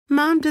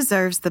Mom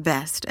deserves the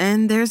best,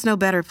 and there's no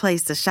better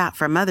place to shop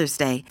for Mother's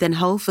Day than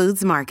Whole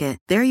Foods Market.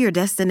 They're your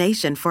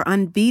destination for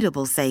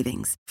unbeatable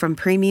savings, from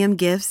premium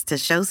gifts to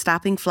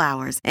show-stopping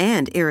flowers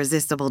and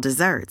irresistible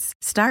desserts.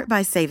 Start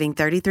by saving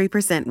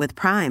 33% with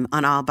Prime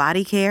on all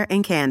body care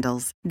and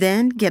candles.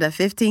 Then get a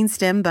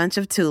 15-stem bunch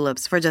of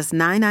tulips for just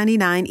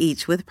 $9.99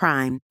 each with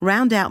Prime.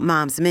 Round out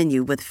Mom's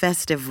menu with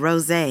festive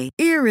rosé,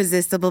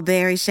 irresistible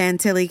berry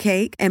chantilly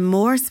cake, and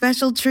more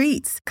special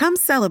treats. Come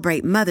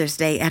celebrate Mother's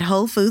Day at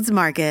Whole Foods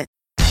Market.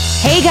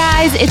 Hey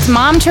guys, it's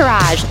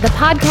Momtourage, the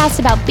podcast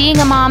about being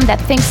a mom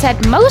that thinks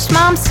that most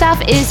mom stuff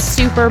is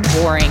super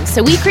boring.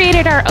 So we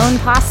created our own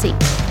posse.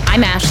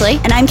 I'm Ashley.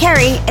 And I'm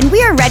Carrie, and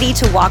we are ready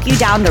to walk you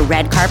down the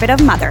red carpet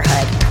of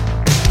motherhood.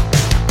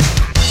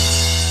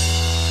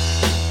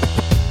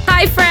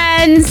 Hi,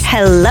 friends.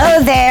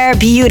 Hello there,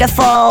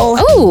 beautiful.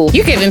 Oh,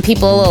 you're giving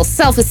people a little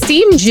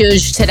self-esteem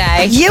juge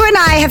today. You and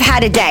I have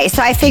had a day,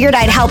 so I figured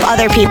I'd help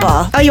other people.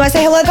 Oh, you want to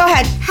say hello? Go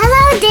ahead.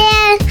 Hello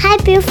there. Hi,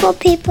 beautiful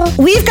people.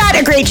 We've got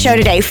a great show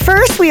today.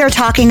 First, we are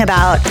talking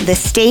about the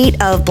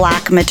state of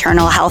Black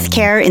maternal health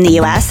care in the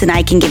U.S., and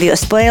I can give you a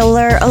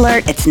spoiler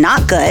alert. It's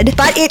not good,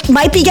 but it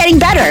might be getting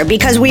better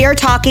because we are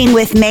talking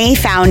with May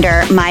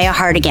founder Maya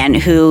Hartigan,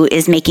 who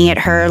is making it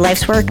her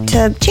life's work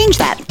to change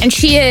that. And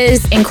she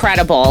is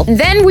incredible.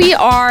 Then we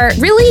are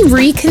really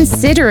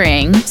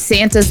reconsidering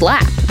Santa's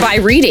lap by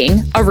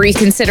reading a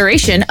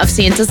reconsideration of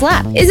Santa's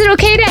lap. Is it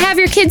okay to have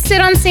your kids sit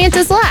on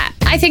Santa's lap?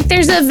 I think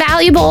there's a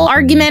valuable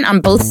argument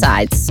on both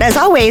sides. As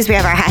always, we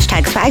have our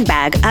hashtag swag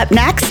bag. Up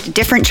next,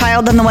 different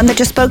child than the one that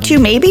just spoke to you,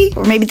 maybe?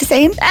 Or maybe the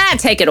same?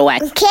 Take it away.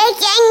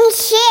 Kicking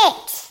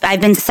shit. I've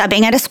been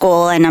subbing at a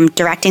school and I'm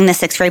directing the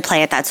 6th grade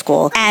play at that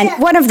school. And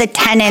one of the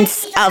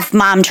tenets of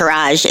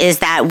Momtourage is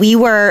that we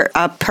were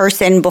a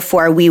person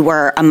before we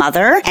were a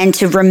mother, and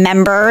to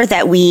remember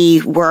that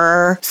we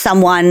were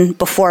someone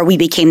before we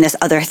became this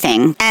other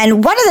thing.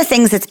 And one of the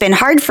things that's been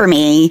hard for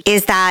me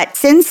is that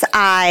since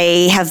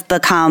I have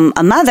become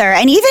a mother,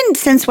 and even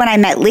since when I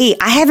met Lee,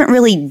 I haven't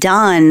really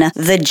done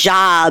the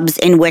jobs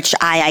in which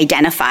I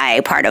identify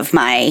part of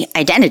my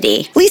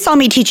identity. Lee saw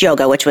me teach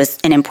yoga, which was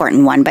an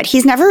important one, but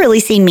he's never really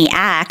seen me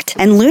act.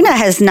 And Luna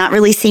has not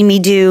really seen me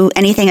do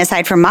anything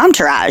aside from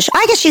Momtourage.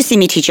 I guess she's seen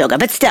me teach yoga,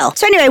 but still.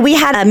 So anyway, we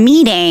had a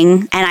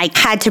meeting and I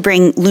had to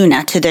bring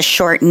Luna to this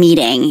short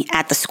meeting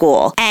at the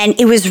school. And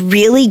it was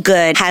really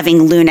good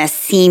having Luna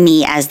see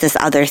me as this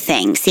other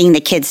thing, seeing the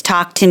kids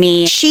talk to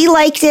me. She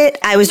liked it.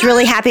 I was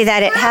really happy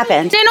that it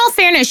happened. In all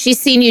fairness, she's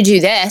seen you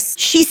do this.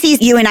 She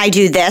sees you and I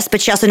do this,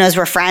 but she also knows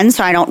we're friends,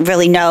 so I don't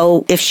really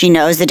know if she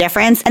knows the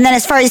difference. And then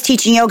as far as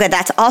teaching yoga,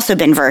 that's also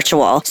been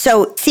virtual.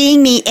 So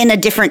seeing me in a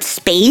different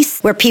space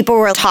where people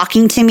were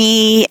talking to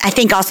me, I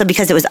think also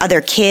because it was other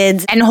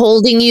kids. And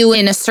holding you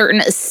in a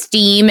certain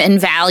esteem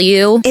and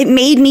value. It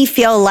made me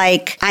feel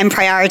like I'm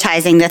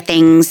prioritizing the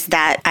things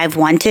that I've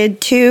wanted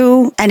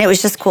to. And it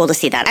was just cool to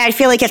see that. I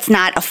feel like it's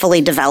not a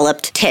fully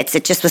developed tits.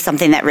 It just was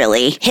something that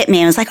really hit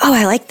me. I was like, oh,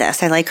 I like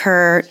this. I like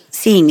her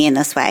seeing me in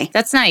this way.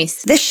 That's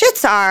nice. The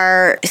shits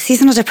are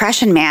seasonal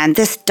depression, man.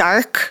 This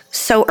dark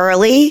so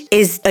early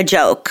is a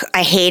joke.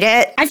 I hate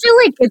it. I feel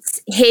like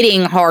it's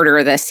hitting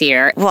harder this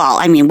year. Well,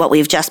 I mean, what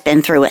we've just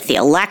been through with the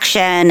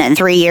election and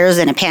 3 years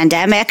in a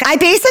pandemic. I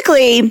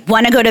basically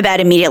want to go to bed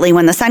immediately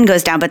when the sun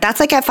goes down, but that's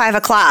like at 5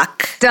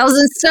 o'clock.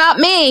 Doesn't stop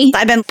me.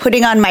 I've been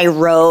putting on my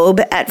robe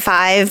at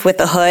 5 with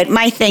the hood.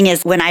 My thing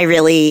is when I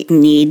really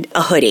need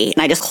a hoodie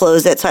and I just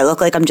close it so I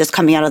look like I'm just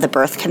coming out of the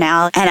birth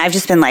canal. And I've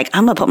just been like,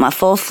 I'm going to put my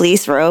full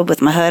fleece robe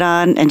with my hood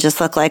on and just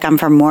look like I'm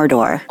from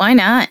Mordor. Why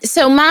not?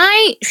 So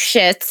my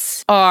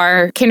shits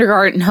are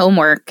kindergarten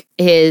homework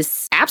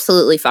is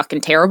absolutely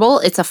fucking terrible.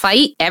 It's a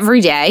fight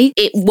every day.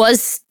 It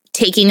was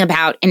taking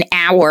about an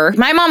hour.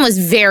 My mom was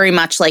very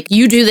much like,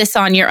 you do this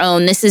on your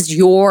own. This is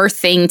your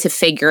thing to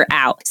figure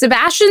out.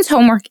 Sebastian's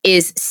homework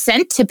is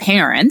sent to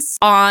parents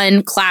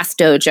on Class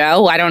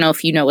Dojo. I don't know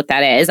if you know what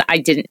that is. I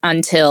didn't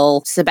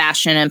until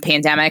Sebastian and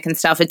pandemic and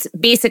stuff. It's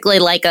basically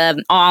like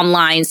an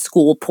online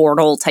school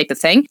portal type of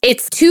thing.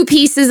 It's 2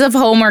 pieces of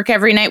homework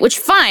every night, which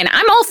fine.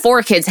 I'm all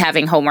for kids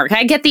having homework.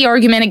 I get the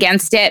argument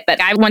against it, but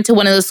I went to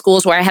one of those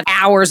schools where I have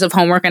hours of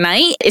homework a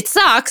night. It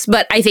sucks,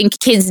 but I think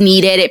kids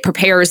need it. It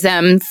prepares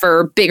them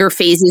for bigger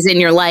phases in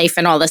your life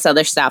and all this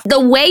other stuff.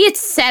 The way it's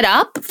set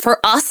up for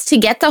us to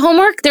get the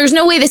homework, there's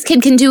no way this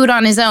kid can do it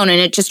on his own, and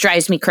it just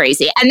drives me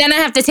crazy. And then I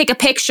have to take a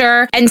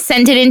picture and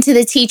send it into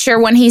the teacher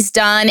when he's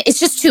done. It's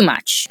just too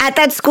much. At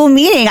that school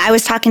meeting, I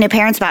was talking to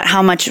parents about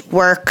how much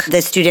work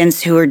the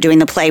students who were doing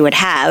the play would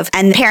have.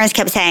 And the parents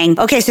kept saying,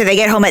 okay, so they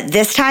get home at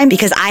this time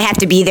because I have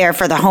to be there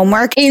for the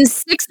homework. In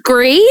 6th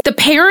grade, the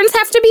parents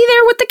have to be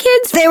there with the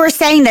kids? They were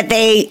saying that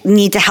they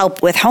need to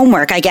help with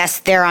homework. I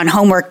guess they're on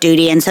homework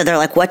duty. And so they're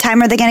like, what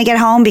time are they going to get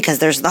home? Because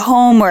there's the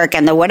homework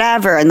and the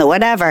whatever and the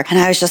whatever. And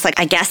I was just like,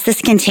 I guess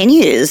this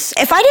continues.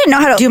 If I didn't know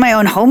how to do my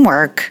own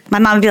homework, my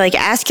mom would be like,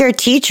 ask your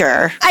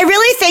teacher. I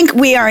really think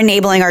we are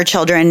enabling our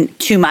children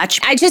too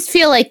much. I just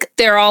feel like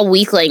they're all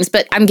weaklings,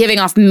 but I'm giving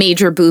off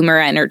major boomer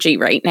energy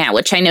right now,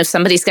 which I know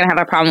somebody's going to have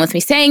a problem with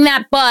me saying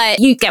that, but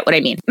you get what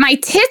I mean. My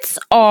tits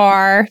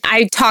are,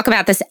 I talk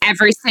about this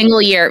every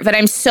single year, but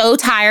I'm so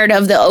tired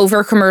of the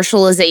over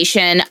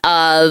commercialization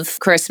of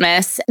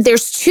Christmas.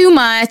 There's too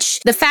much.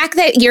 The fact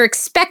that you're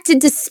expected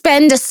to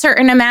spend a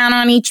certain amount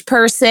on each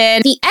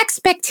person, the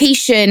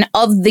expectation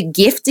of the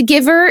gift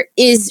giver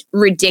is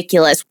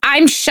ridiculous.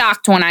 I'm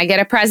shocked when I get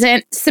a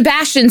present.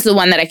 Sebastian's the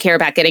one that I care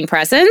about getting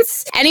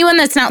presents. Anyone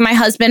that's not my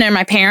husband or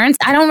my parents,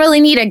 I don't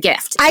really need a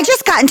gift. I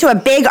just got into a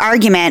big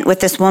argument with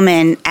this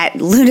woman at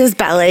Luna's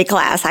ballet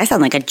class. I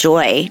sound like a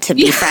joy to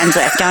be friends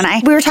with, don't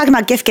I? We were talking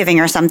about gift giving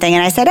or something,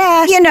 and I said,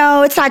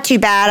 it's not too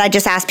bad. I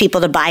just asked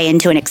people to buy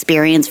into an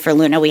experience for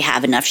Luna. We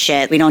have enough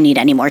shit. We don't need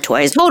any more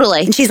toys.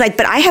 Totally. And she's like,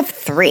 but I have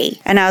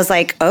 3. And I was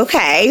like,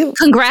 okay.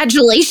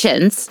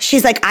 Congratulations.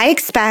 She's like, I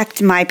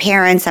expect my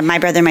parents and my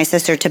brother and my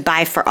sister to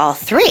buy for all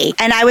 3.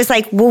 And I was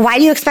like, well, why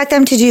do you expect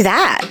them to do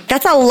that?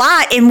 That's a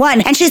lot in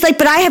one. And she's like,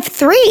 but I have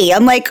 3.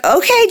 I'm like,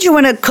 okay, do you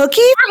want a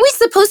cookie? Aren't we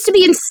supposed to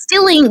be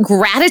instilling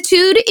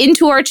gratitude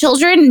into our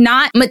children,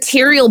 not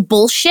material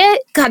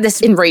bullshit? God,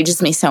 this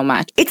enrages me so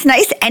much. It's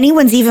nice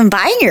anyone's even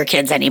buying your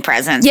kids any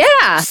presents.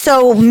 Yeah.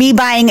 So me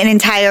buying an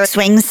entire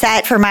swing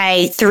set for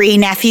my 3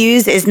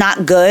 nephews is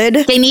not good.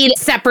 They need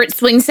separate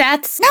swing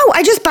sets? No,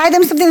 I just buy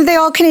them something that they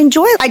all can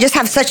enjoy. I just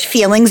have such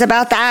feelings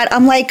about that.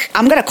 I'm like,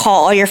 I'm going to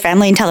call all your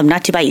family and tell them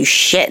not to buy you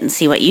shit and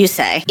see what you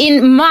say.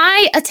 In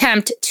my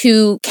attempt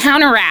to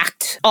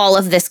counteract all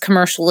of this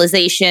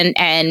commercialization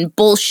and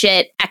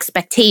bullshit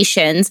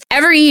expectations,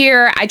 every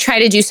year I try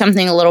to do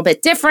something a little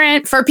bit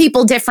different for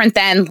people different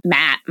than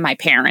Matt, my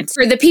parents.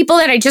 For the people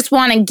that I just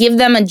want to give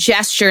them a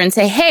gesture and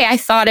say, hey, I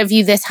thought of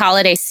you this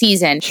holiday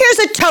season. Here's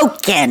a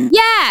token.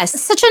 Yes,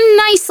 such a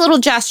nice little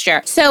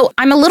gesture. So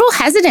I'm a little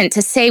hesitant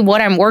to say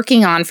what I'm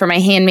working on for my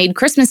handmade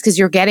Christmas because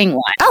you're getting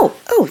one.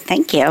 Oh,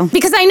 thank you.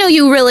 Because I know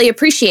you really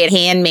appreciate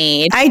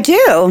handmade. I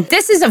do.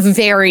 This is a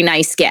very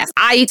nice gift.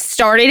 I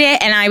started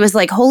it and I was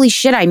like, holy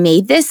shit, I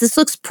made this. This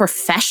looks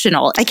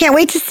professional. I can't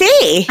wait to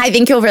see. I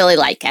think you'll really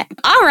like it.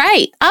 All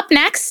right, up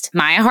next,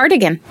 Maya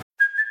Hardigan.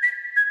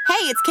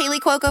 Hey, it's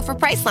Kaylee Cuoco for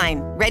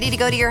Priceline. Ready to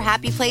go to your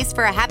happy place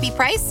for a happy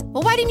price?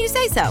 Well, why didn't you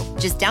say so?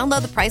 Just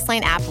download the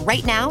Priceline app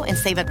right now and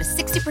save up to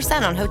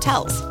 60% on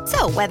hotels.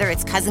 So whether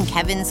it's Cousin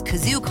Kevin's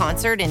Kazoo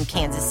Concert in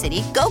Kansas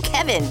City, go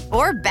Kevin,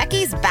 or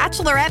Becky's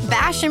Bachelorette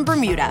Bash in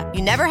Bermuda,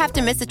 you never have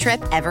to miss a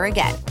trip ever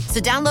again. So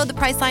download the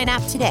Priceline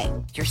app today.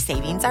 Your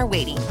savings are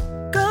waiting.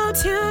 Go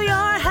to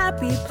your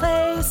happy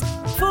place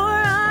for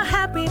a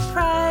happy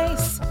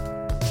price.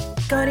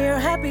 Go to your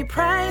happy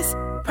price,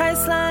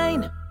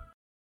 Priceline.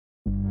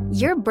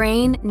 Your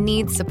brain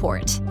needs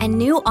support, and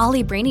new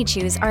Ollie Brainy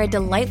Chews are a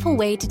delightful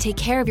way to take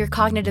care of your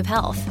cognitive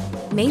health.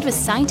 Made with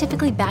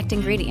scientifically backed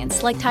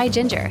ingredients like Thai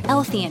ginger,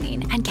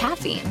 L-theanine, and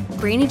caffeine,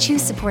 Brainy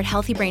Chews support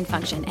healthy brain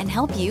function and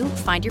help you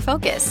find your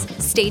focus,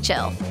 stay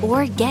chill,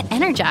 or get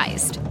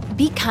energized.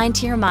 Be kind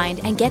to your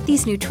mind and get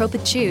these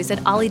nootropic chews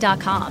at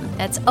ollie.com.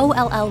 That's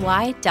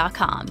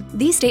OLLY.com.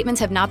 These statements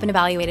have not been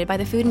evaluated by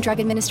the Food and Drug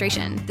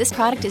Administration. This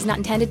product is not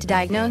intended to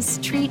diagnose,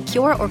 treat,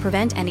 cure, or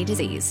prevent any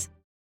disease.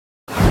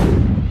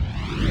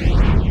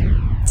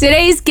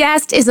 Today's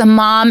guest is a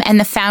mom and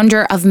the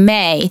founder of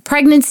May,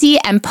 Pregnancy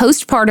and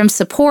Postpartum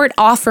Support,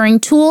 offering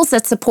tools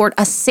that support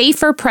a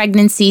safer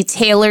pregnancy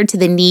tailored to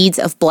the needs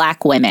of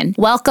Black women.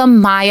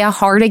 Welcome, Maya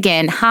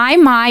Hardigan. Hi,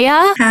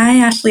 Maya. Hi,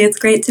 Ashley. It's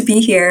great to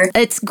be here.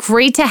 It's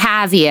great to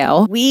have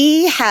you.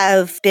 We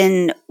have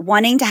been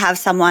wanting to have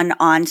someone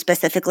on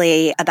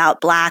specifically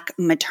about Black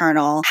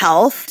maternal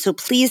health. So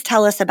please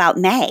tell us about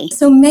May.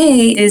 So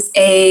May is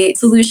a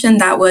solution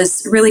that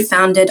was really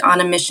founded on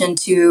a mission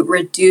to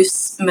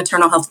reduce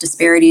maternal health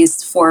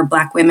disparities for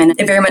Black women.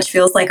 It very much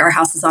feels like our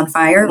house is on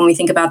fire when we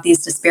think about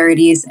these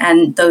disparities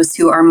and those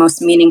who are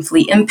most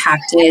meaningfully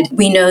impacted.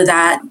 We know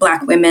that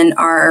Black women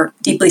are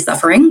deeply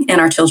suffering,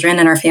 and our children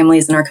and our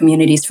families and our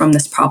communities from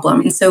this problem.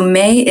 And so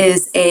May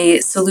is a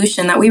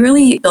solution that we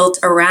really built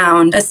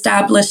around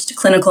established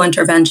clinical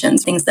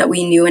interventions, things that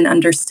we knew and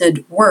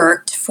understood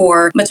worked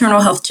for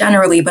maternal health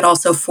generally, but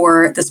also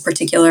for this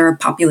particular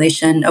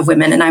population of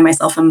women. And I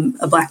myself am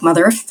a Black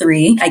mother of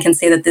 3. I can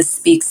say that this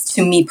speaks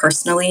to me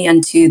personally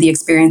and to the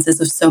experiences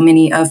of so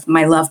many of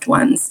my loved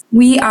ones.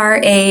 We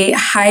are a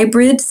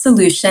hybrid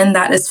solution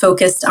that is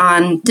focused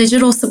on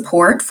digital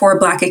support for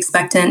Black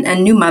expectant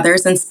and new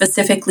mothers, and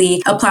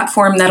specifically a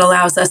platform that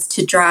allows us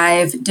to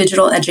drive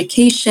digital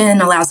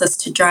education, allows us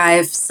to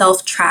drive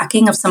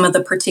self-tracking of some of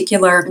the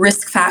particular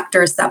risk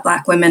factors that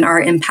Black women are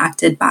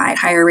impacted by: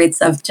 higher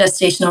rates of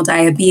gestational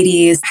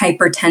diabetes,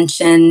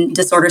 hypertension,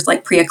 disorders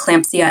like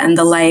preeclampsia and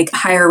the like,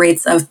 higher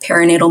rates of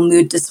perinatal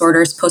mood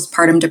disorders,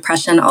 postpartum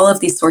depression, all of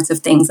these sorts of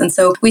things. And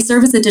so we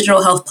serve as a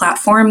digital health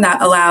platform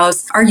that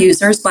allows our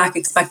users, Black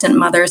expectant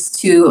mothers,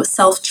 to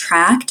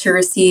self-track, to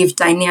receive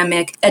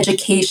dynamic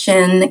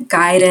education,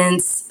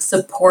 guidance,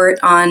 support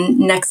on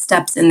next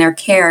steps in their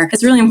care.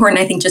 It's really important,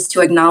 I think, just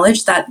to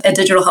acknowledge that a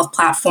digital health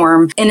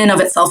platform in and of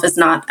itself is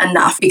not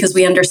enough, because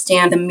we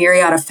understand the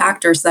myriad of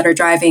factors that are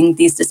driving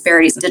these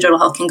disparities. Digital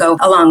health can go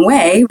a long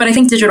way, but I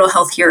think digital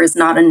health here is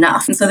not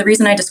enough. And so the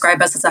reason I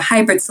describe us as a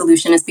hybrid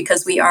solution is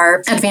because we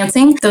are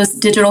advancing those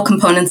digital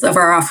components of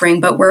our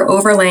offering, but we're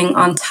overlaying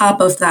on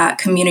top of that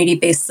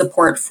community-based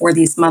support for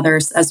these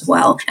mothers as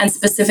well. And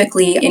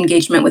specifically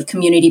engagement with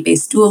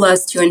community-based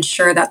doulas to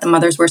ensure that the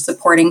mothers we're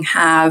supporting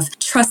have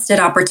trusted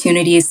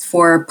opportunities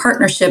for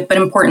partnership, but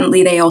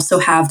importantly, they also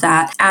have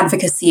that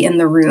advocacy in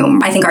the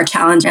room. I think our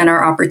challenge and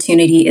our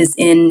opportunity is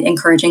in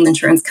encouraging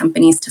insurance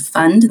companies to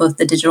fund both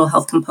the digital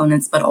health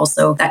components, but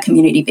also that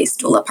community-based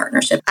doula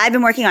partnership. I've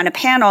been working on a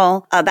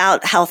panel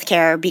about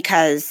healthcare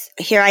because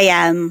here I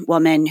am,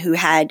 woman who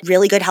had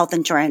really good health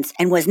insurance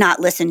and was not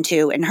listened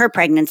to in her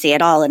pregnancy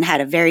at all and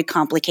had a very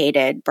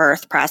complicated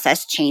birth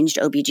process, changed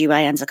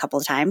OBGYNs a couple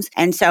of times.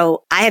 And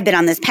so I have been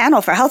on this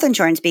panel for health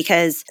insurance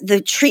because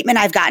the treatment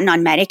I've gotten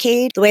on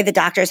Medicaid, the way the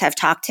doctors have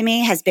talked to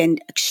me has been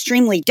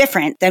extremely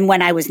different than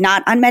when I was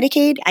not on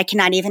Medicaid. I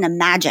cannot even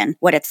imagine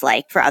what it's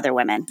like for other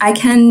women. I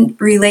can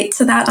relate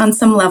to that on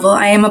some level.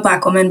 I am a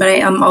Black woman, but I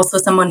am also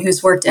someone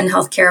who's worked in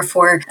healthcare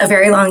for a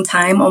very long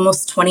time,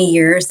 almost 20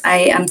 years. I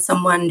am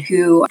someone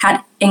who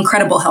had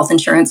incredible health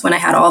insurance when I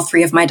had all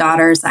three of my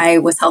daughters. I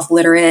was health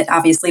literate,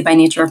 obviously, by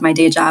nature of my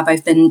day job.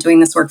 I've been doing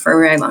this work for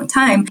a very long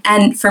time.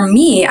 And for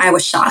me, I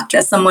was shocked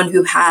as someone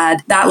who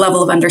had that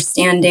level of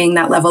understanding,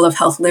 that level of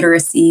health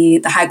literacy,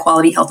 the high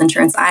quality health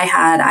insurance I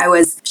had. I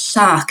was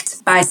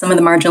shocked by some of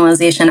the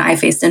marginalization I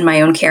faced in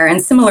my own care.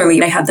 And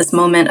similarly, I had this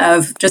moment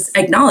of just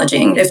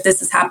acknowledging, if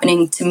this is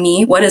happening to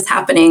me, what is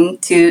happening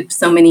to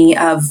so many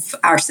of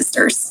our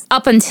sisters?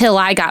 Up until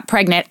I got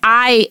pregnant,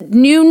 I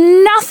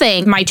knew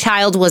nothing. My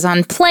child was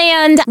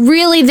unplanned.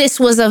 Really, this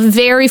was a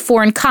very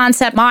foreign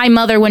concept. My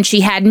mother, when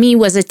she had me,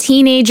 was a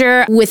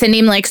teenager with a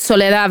name like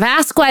Soledad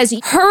Vasquez.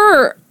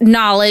 Her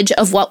knowledge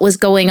of what was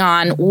going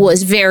on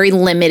was very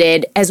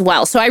limited as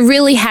well. So I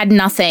really had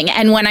nothing.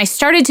 And when I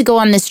started to go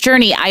on this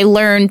journey, I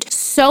learned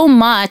so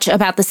much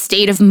about the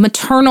state of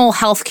maternal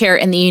health care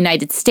in the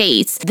United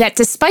States that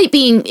despite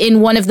being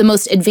in one of the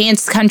most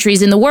advanced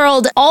countries in the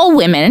world, all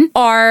women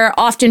are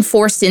often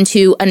forced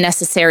into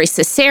unnecessary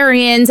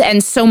cesareans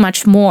and so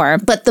much more.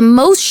 But the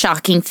most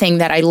shocking thing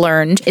that I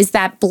learned is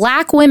that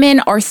Black women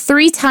are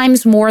 3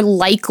 times more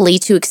likely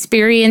to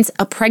experience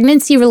a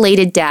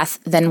pregnancy-related death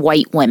than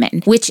white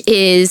women, which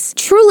is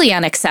truly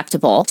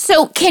unacceptable.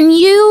 So can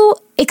you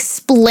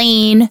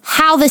explain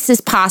how this is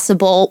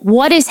possible,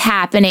 what is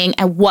happening,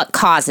 and what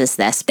causes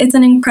this? It's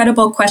an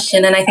incredible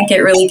question, and I think it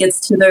really gets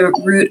to the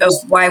root of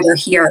why we're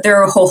here. There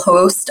are a whole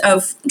host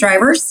of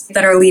drivers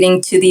that are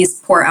leading to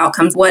these poor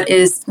outcomes. What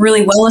is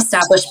really well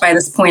established by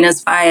this point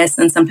is bias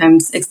and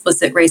sometimes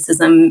explicit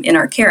racism in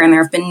our care, and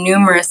there have been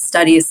numerous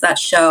studies that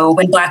show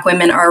when Black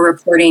women are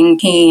reporting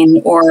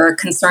pain or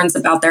concerns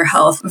about their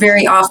health,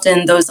 very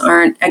often those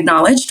aren't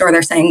acknowledged, or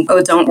they're saying,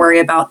 oh, don't worry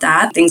about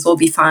that, things will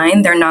be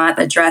fine. They're not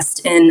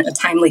addressed in a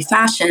timely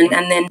fashion,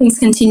 and then things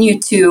continue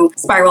to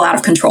spiral out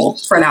of control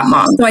for that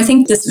mom. So I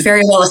think this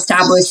very well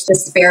established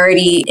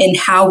disparity in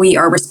how we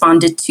are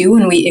responded to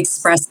when we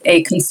express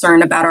a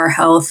concern about our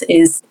health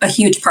is a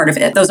huge part of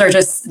it. Those are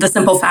just the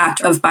simple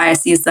fact of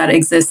biases that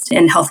exist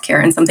in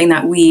healthcare, and something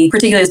that we,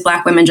 particularly as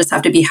Black women, just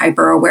have to be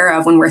hyper aware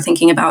of when we're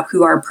thinking about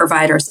who our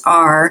providers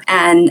are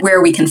and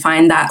where we can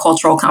find that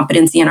cultural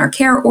competency in our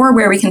care, or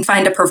where we can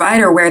find a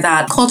provider where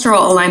that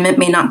cultural alignment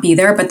may not be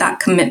there, but that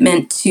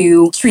commitment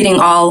to treating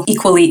all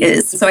equally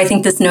is. So I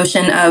think this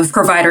notion of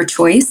provider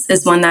choice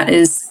is one that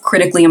is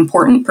critically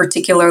important,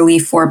 particularly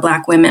for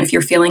Black women. If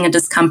you're feeling a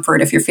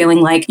discomfort, if you're feeling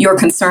like your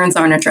concerns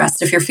aren't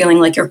addressed, if you're feeling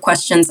like your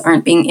questions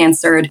aren't being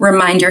answered,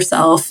 remind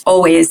yourself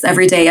always,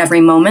 every day, every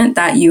moment,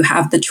 that you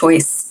have the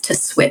choice to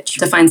switch,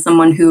 to find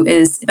someone who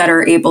is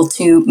better able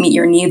to meet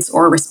your needs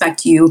or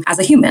respect you as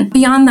a human.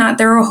 Beyond that,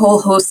 there are a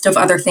whole host of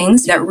other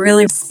things that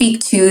really speak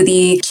to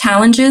the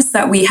challenges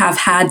that we have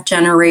had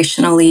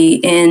generationally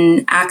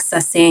in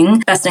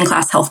accessing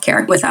best-in-class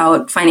healthcare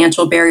without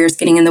financial barriers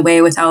getting in the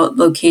way, without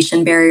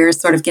location barriers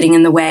sort of getting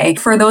in the way.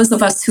 For those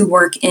of us who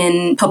work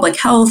in public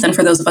health and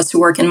for those of us who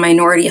work in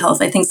minority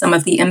health, I think some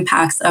of the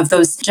impacts of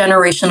those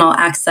generational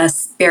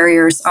access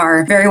barriers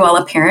are very well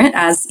apparent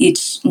as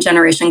each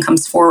generation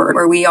comes forward,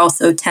 where we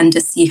also tend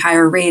to see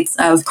higher rates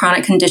of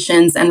chronic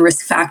conditions and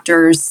risk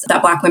factors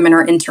that Black women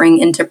are entering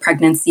into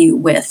pregnancy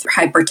with: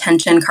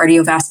 hypertension,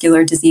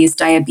 cardiovascular disease,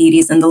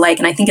 diabetes, and the like.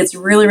 And I think it's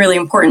really, really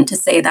important to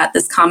say that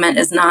this comment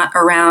is not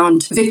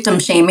around victim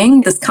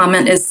shaming. This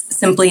comment is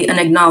simply an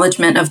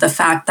acknowledgement of the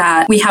fact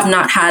that we have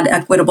not had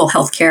equitable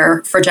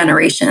healthcare for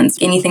generations.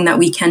 Anything that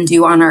we can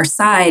do on our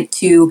side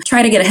to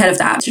try to get ahead of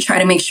that, to try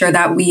to make sure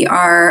that we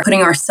are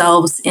putting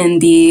ourselves in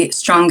the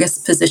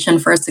strongest position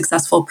for a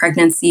successful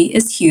pregnancy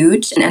is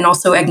huge. And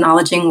also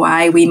acknowledging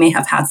why we may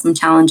have had some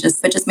challenges,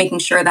 but just making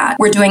sure that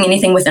we're doing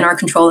anything within our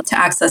control to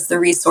access the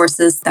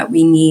resources that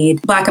we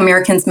need. Black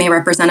Americans may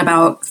represent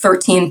about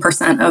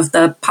 13% of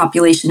the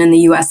population in the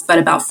US, but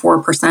about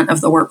 4% of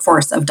the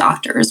workforce of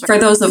doctors. doctors. For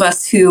those of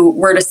us who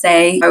were to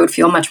say, I would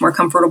feel much more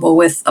comfortable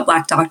with a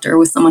Black doctor,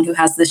 with someone who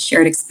has this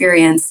shared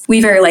experience,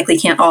 we very likely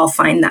can't all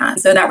find that.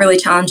 So that really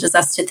challenges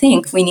us to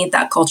think, if we need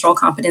that cultural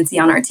competency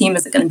on our team,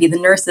 is it going to be the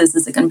nurses?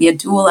 Is it going to be a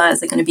doula?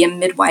 Is it going to be a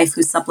midwife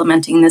who's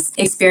supplementing this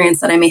experience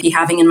that I may be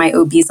having in my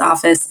OB's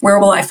office? Where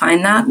will I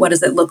find that? What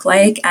does it look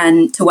like?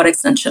 And to what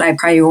extent should I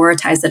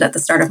prioritize it at the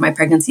start of my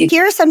pregnancy?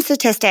 Here are some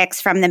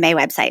statistics from the May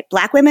website.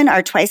 Black women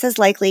are twice as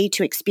likely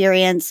to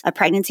experience a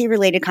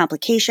pregnancy-related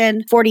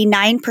complication,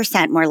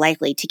 49% more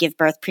likely to give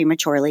birth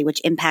prematurely,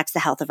 which impacts the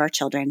health of our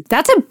children.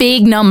 That's a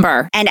big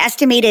number. An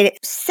estimated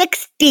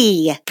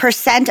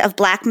 60% of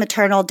Black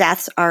maternal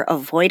deaths are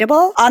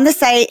avoidable. On the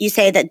site, you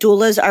say that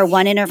doulas are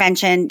one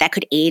intervention that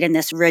could aid in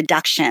this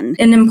reduction.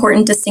 An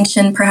important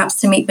distinction perhaps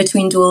to make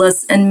between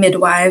doulas and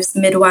midwives.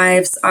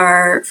 Midwives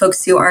are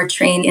folks who are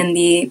trained in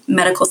the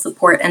medical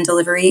support and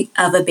delivery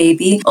of a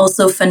baby.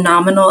 Also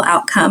phenomenal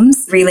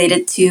outcomes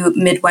related to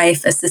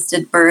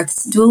midwife-assisted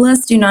births.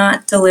 Doulas do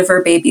not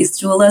deliver babies.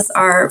 Doulas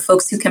are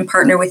folks who can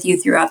partner with you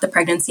throughout the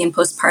pregnancy and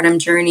postpartum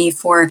journey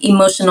for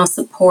emotional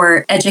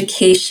support,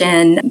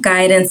 education,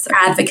 guidance,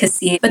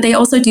 advocacy, but they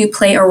also do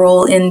play a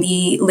role in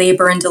the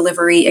labor and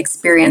delivery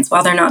experience.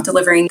 While they're not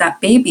delivering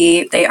that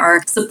baby, they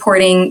are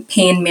supporting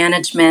pain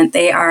management.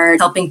 They are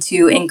helping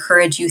to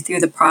encourage you through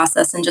the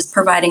process and just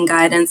providing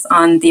guidance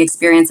on the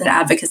experience and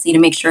advocacy to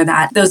make sure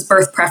that those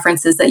birth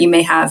preferences that you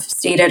may have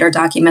stated or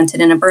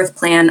documented in a birth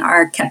plan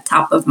are kept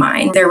top of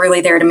mind. They're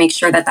really there to make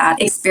sure that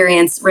that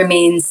experience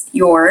remains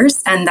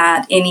yours and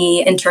that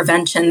any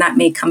intervention that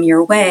may come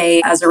your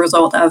way as a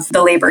result of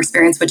the labor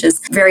experience, which is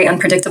very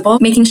unpredictable,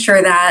 making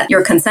sure that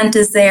your consent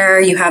is there,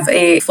 you have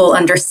a full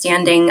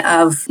understanding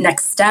of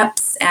next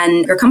steps,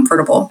 and you're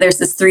comfortable. There's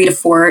this 3 to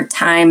 4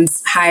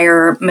 times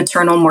higher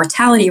maternal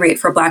mortality rate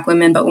for Black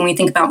women, but when we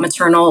think about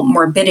maternal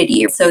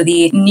morbidity, so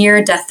the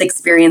near-death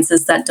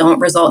experiences that don't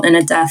result in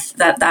a death,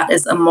 that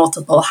is a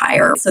multiple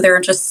higher. So there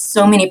are just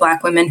so many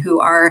Black women who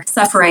are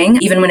suffering,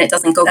 even when it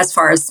doesn't go as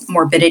far as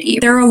morbidity.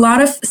 There are a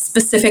lot of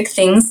specific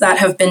things that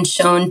have been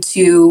shown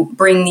to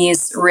bring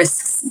these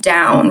risks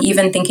down,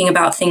 even thinking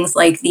about things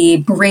like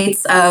the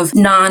rates of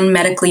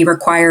non-medically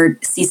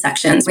required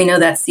C-sections. We know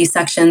that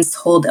C-sections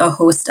hold a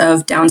host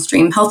of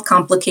downstream health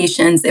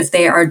complications. If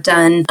they are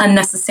done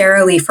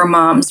unnecessarily for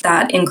moms,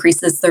 that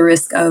increases the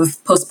risk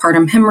of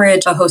postpartum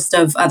hemorrhage, a host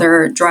of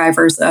other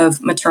drivers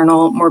of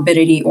maternal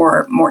morbidity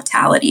or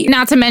mortality.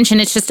 Not to mention,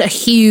 it's just a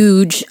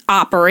huge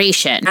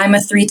operation. I'm a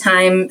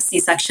 3-time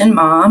C-section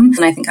mom,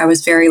 and I think I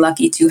was very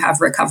lucky to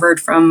have recovered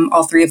from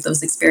all 3 of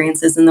those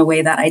experiences in the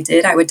way that I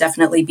did. I would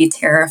definitely be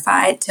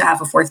terrified to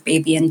have a 4th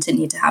baby and to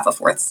need to have a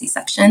 4th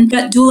C-section.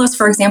 But doulas,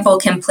 for example,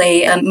 can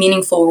play a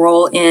meaningful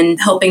role in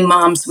helping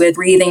moms with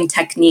breathing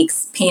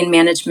techniques, pain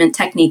management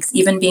techniques,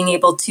 even being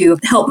able to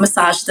help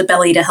massage the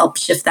belly to help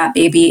shift that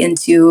baby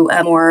into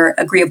a more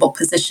agreeable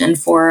position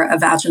for a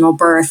vaginal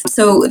birth.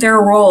 So their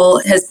role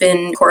has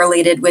been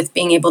correlated with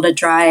being able to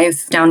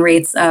drive down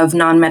rates of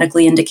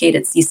non-medically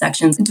indicated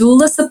C-sections.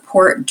 Doula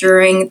support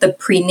during the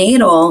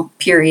prenatal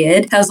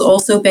period has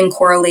also been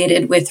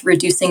correlated with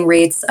reducing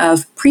rates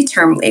of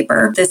preterm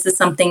labor. This is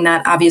something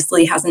that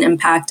obviously has an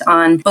impact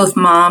on both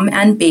mom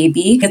and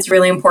baby. It's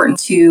really important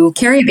to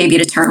carry a baby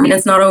to term, and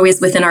it's not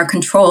always within our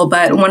control,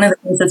 but one of the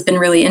things that's been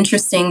really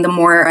interesting the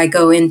more I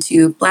go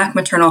into Black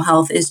maternal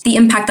health is the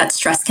impact that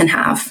stress can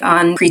have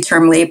on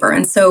preterm labor.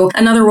 And so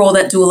another role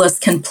that doulas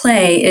can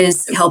play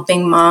is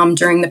helping mom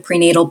during the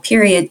prenatal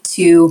period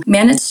to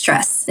manage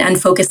stress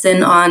and focus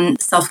in on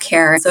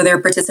self-care. So their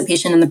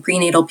participation in the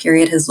prenatal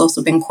period has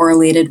also been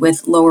correlated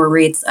with lower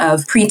rates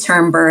of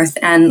preterm birth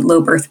and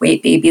low birth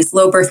weight babies.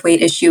 Low birth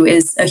weight issue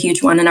is a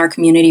huge one in our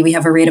community. We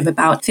have a rate of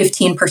about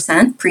 15%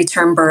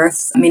 preterm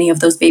births. Many of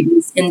those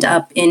babies end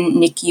up in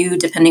NICU,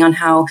 depending on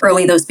how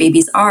early those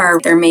babies are.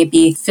 There may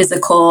be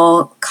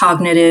physical,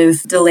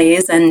 cognitive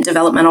delays and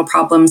developmental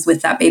problems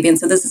with that baby. And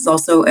so this is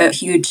also a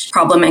huge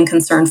problem and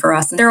concern for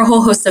us. And there are a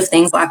whole host of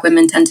things. Black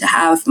women tend to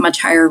have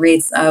much higher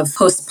rates of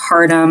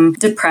postpartum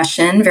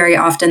depression. Very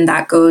often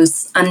that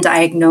goes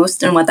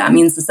undiagnosed. And what that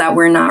means is that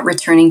we're not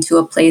returning to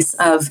a place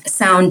of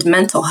sound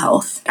mental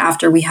health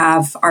after we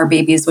have our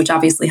babies, which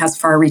obviously has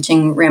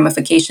far-reaching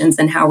ramifications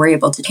in how we're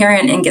able to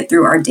parent and get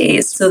through our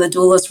days. So the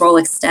doula's role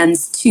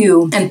extends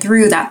to and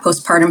through that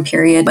postpartum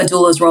period. But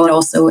doula's role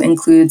also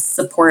includes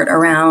support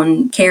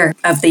around care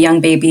of the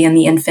young baby and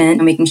the infant,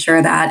 and making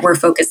sure that we're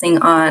focusing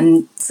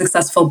on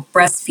successful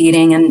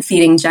breastfeeding and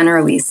feeding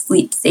generally,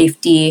 sleep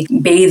safety,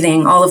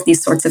 bathing, all of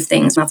these sorts of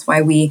things. That's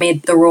why we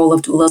made the role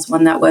of doulas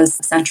one that was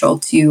central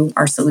to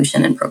our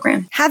solution and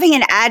program. Having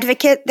an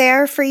advocate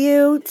there for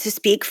you to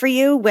speak for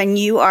you when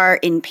you are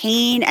in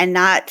pain and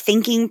not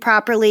thinking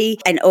properly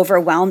and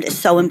overwhelmed is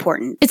so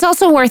important. It's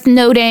also worth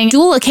noting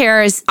doula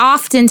care is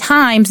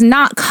oftentimes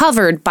not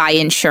covered by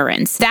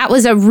insurance. That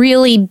was a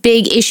really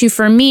big issue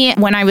for me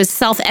when I was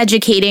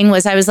self-educating.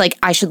 I was like,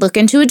 I should look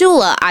into a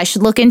doula. I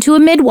should look into a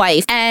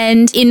midwife.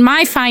 And in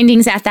my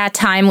findings at that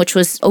time, which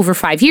was over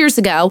 5 years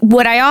ago,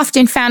 what I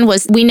often found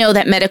was we know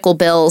that medical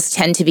bills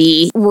tend to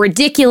be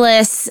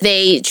ridiculous.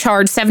 They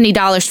charge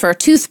 $70 for a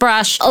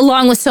toothbrush,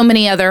 along with so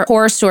many other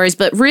horror stories.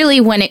 But really,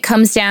 when it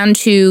comes down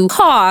to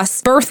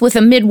costs, birth with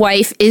a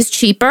midwife is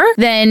cheaper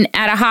than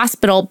at a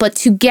hospital. But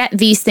to get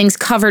these things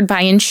covered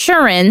by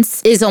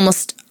insurance is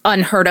almost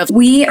unheard of.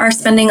 We are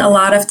spending a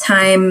lot of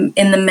time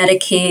in the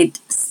Medicaid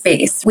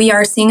space. We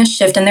are seeing a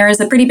shift, and there is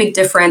a pretty big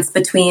difference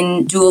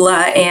between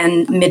doula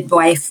and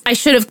midwife. I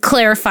should have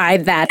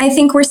clarified that. I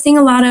think we're seeing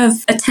a lot of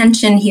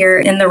attention here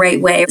in the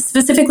right way,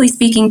 specifically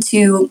speaking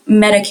to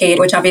Medicaid,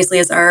 which obviously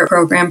is our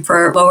program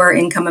for lower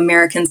income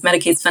Americans.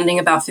 Medicaid's funding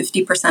about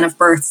 50% of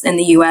births in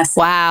the U.S.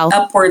 Wow.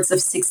 Upwards of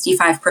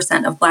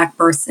 65% of Black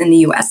births in the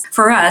U.S.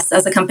 For us,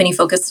 as a company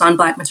focused on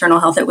Black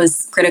maternal health, it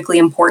was critically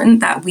important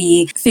that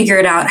we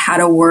figured out how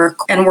to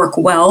work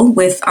well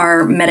with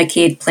our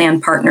Medicaid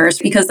plan partners,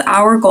 because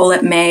our goal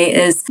at May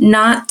is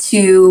not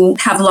to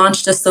have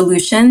launched a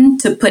solution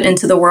to put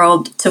into the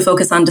world to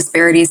focus on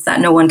disparities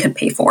that no one could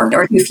pay for,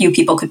 or too few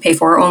people could pay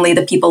for, or only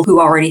the people who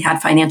already had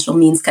financial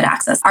means could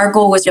access. Our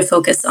goal was to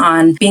focus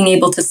on being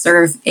able to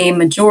serve a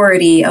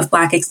majority of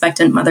Black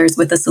expectant mothers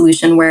with a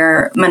solution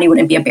where money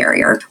wouldn't be a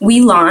barrier.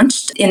 We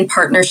launched in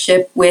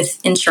partnership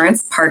with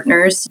insurance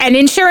partners. And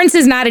insurance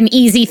is not an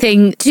easy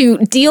thing to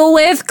deal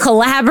with,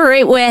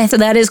 collaborate with. So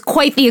that is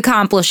quite the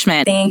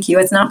accomplishment. Thank you.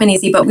 It's not been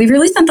easy, but we've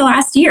really spent the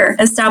last year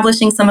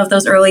establishing some of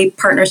those early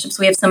partnerships.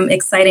 We have some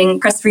exciting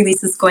press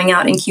releases going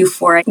out in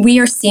Q4. We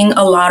are seeing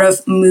a lot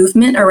of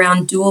movement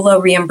around doula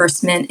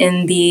reimbursement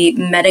in the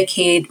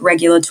Medicaid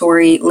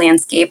regulatory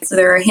landscape. So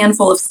there are a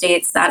handful of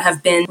states that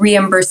have been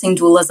reimbursing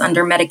doulas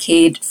under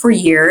Medicaid for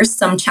years.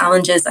 Some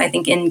challenges, I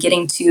think, in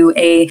getting to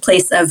a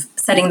place of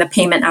setting the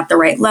payment at the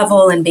right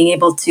level and being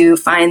able to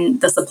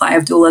find the supply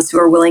of doulas who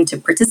are willing to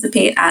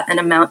participate at an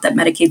amount that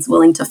Medicaid's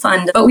willing to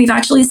fund. But we've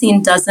actually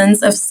seen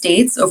dozens of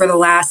states over the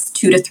last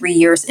 2 to 3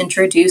 years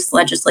introduce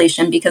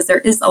legislation, because there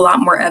is a lot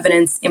more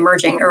evidence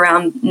emerging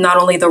around not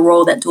only the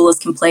role that doulas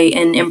can play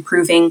in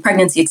improving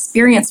pregnancy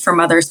experience for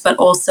mothers, but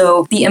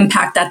also the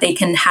impact that they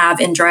can have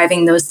in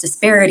driving those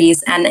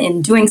disparities, and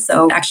in doing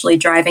so, actually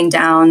driving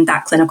down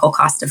that clinical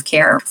cost of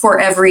care. For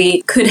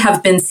every could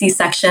have been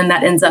C-section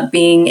that ends up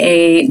being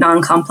a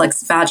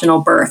non-complex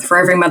vaginal birth, for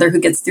every mother who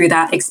gets through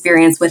that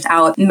experience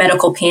without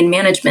medical pain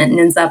management and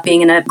ends up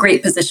being in a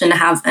great position to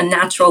have a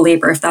natural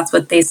labor if that's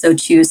what they so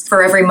choose,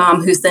 for every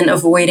mom who's then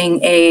avoiding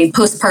a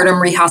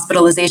postpartum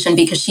rehospitalization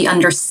because she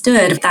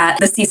understood that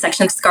the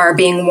C-section scar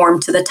being warm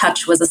to the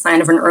touch was a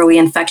sign of an early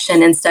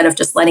infection, instead of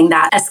just letting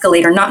that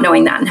escalate or not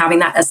knowing that and having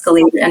that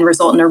escalate and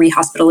result in a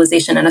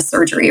rehospitalization and a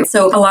surgery.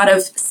 So a lot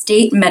of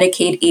state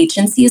Medicaid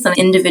agencies and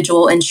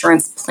individual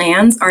insurance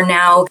plans are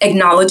now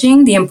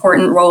acknowledging the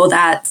important role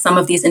that some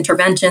of these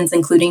interventions,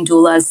 including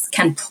doulas,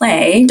 can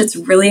play. It's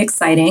really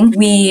exciting.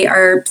 We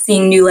are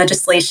seeing new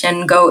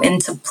legislation go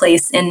into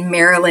place in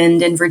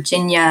Maryland, in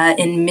Virginia,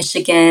 in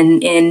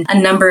Michigan, in a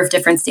number of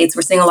different states.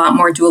 We're seeing a lot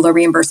more doula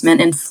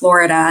reimbursement in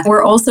Florida.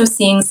 We're also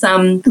seeing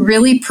some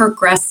really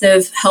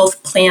progressive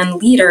health plan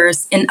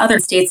leaders in other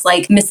states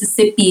like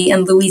Mississippi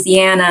and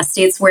Louisiana,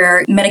 states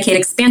where Medicaid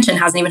expansion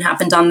hasn't even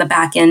happened on the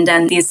back end,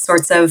 and these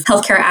sorts of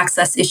healthcare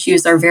access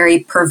issues are very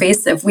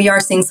pervasive. We are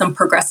seeing some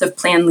progressive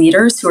plan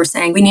leaders who are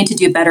saying we need to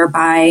do better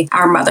by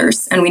our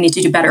mothers and we need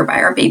to do better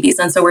by our babies.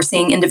 And so we're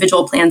seeing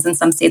individual plans in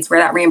some states where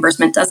that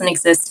reimbursement doesn't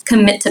exist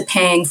commit to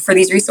paying for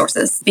these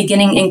resources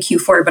beginning in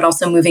Q4, but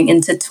also moving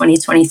into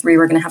 2023.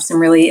 We're going to have some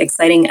really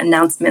exciting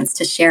announcements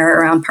to share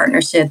around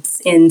partnerships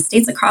in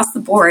states across the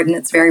board, and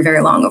it's very,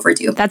 very long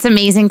overdue. That's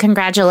amazing.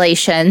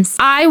 Congratulations.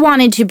 I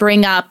wanted to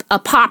bring up a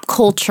pop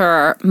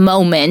culture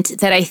moment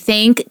that I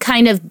think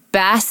kind of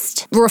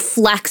best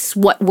reflects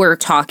what we're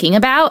talking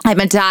about. I'm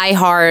a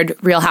diehard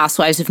Real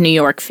Housewives of New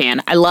York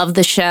fan. I love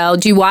the show.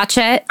 Do you watch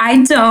it?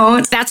 I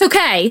don't. That's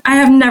okay. I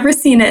have never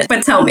seen it,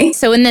 but tell me.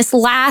 So in this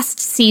last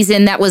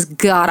season that was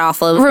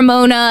god-awful,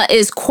 Ramona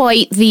is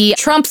quite the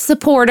Trump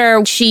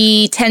supporter.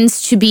 She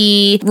tends to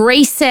be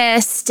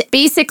racist.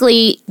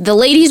 Basically, the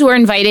ladies were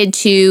invited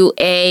to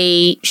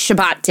a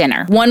Shabbat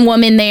dinner. One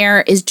woman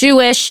there is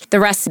Jewish. The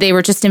rest, they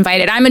were just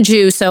invited. I'm a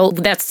Jew, so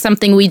that's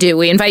something we do.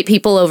 We invite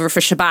people over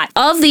for Shabbat.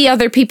 Of the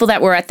other people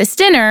that were at this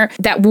dinner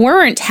that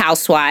weren't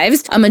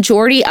housewives, a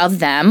majority of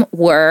them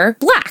were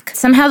Black.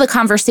 Somehow the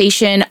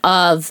conversation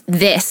of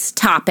this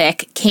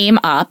topic came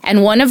up,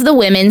 and one of the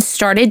women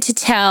started to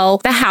tell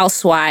the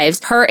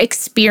housewives her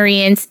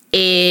experience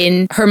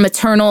in her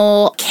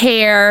maternal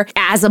care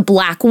as a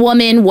Black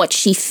woman, what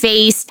she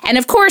faced. And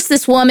of course,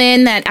 this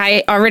woman that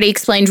I already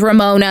explained,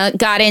 Ramona,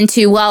 got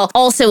into, well,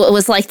 also it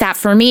was like that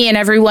for me. And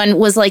everyone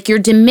was like, you're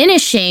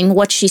diminishing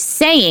what she's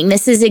saying.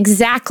 This is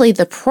exactly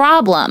the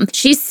problem.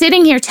 She's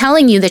sitting here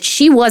telling you that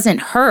she wasn't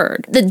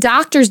heard. The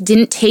doctors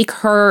didn't take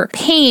her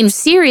pain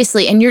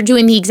seriously, and you're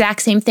doing the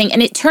exact same thing.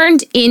 And it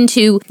turned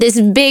into this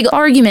big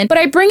argument. But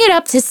I bring it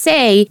up to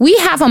say we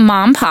have a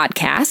mom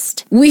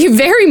podcast. We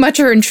very much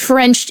are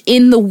entrenched much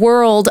in the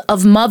world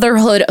of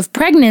motherhood, of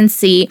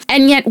pregnancy.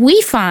 And yet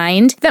we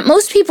find that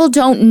most people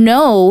don't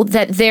know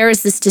that there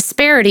is this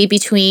disparity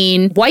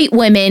between white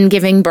women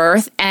giving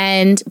birth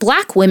and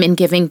Black women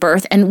giving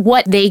birth and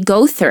what they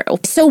go through.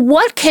 So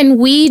what can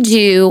we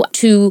do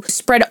to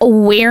spread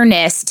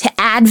awareness, to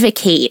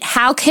advocate?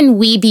 How can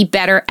we be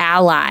better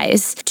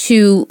allies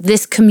to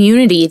this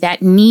community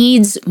that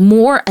needs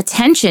more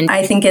attention?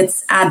 I think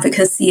it's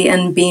advocacy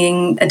and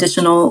being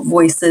additional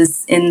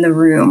voices in the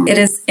room. It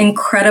is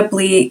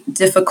incredibly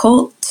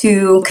difficult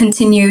to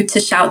continue to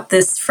shout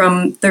this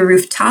from the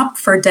rooftop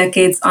for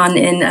decades on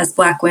end as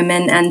Black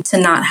women and to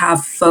not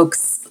have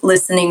folks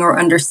listening or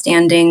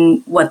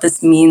understanding what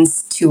this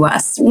means to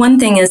us. One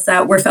thing is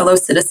that we're fellow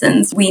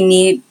citizens. We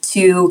need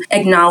to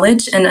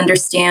acknowledge and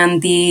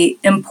understand the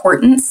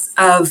importance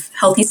of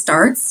healthy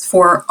starts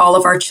for all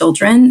of our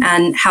children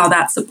and how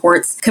that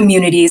supports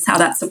communities, how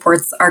that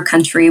supports our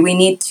country. We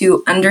need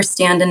to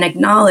understand and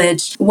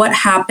acknowledge what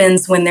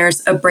happens when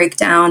there's a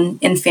breakdown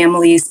in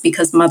families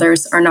because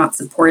mothers are not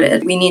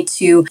supported. We need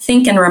to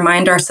think and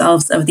remind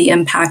ourselves of the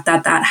impact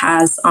that that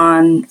has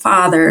on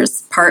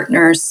fathers,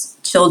 partners,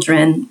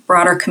 children,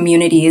 broader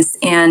communities,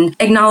 and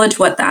acknowledge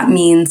what that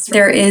means.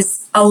 There is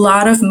a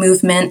lot of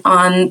movement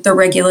on the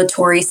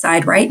regulatory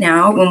side right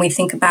now when we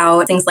think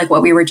about things like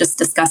what we were just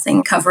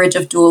discussing, coverage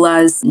of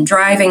doulas,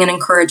 driving and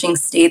encouraging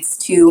states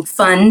to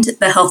fund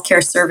the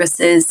healthcare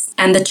services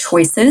and the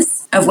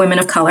choices of women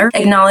of color,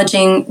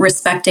 acknowledging,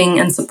 respecting,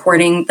 and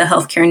supporting the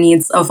healthcare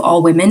needs of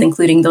all women,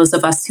 including those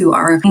of us who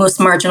are most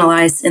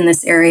marginalized in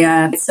this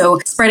area. So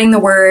spreading the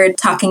word,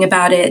 talking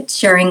about it,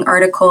 sharing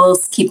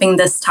articles, keeping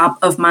this top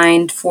of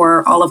mind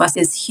for all of us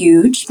is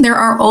huge. There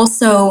are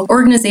also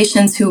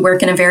organizations who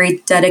work in a very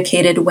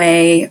dedicated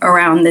way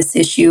around this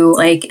issue,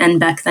 like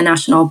NBEC, the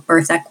National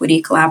Birth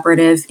Equity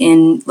Collaborative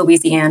in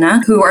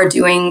Louisiana, who are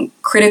doing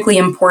critically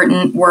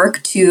important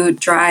work to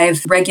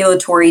drive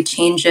regulatory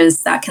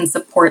changes that can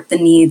support the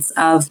needs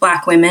of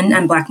Black women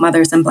and Black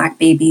mothers and Black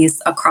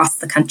babies across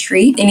the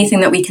country.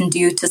 Anything that we can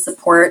do to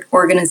support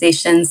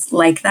organizations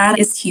like that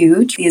is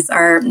huge. These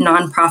are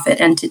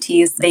nonprofit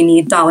entities. They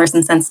need dollars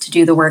and cents to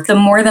do the work. The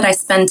more that I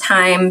spend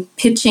time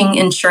pitching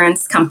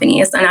insurance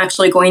companies and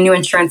actually going to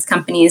insurance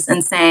companies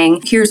and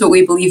saying, here's what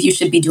we believe you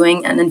should be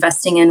doing and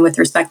investing in with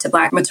respect to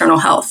Black maternal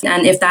health.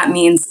 And if that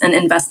means an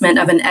investment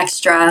of an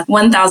extra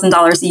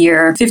 $1,000 a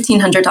year,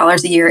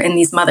 $1,500 a year in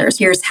these mothers,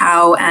 here's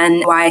how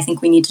and why I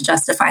think we need to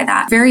justify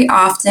that. Very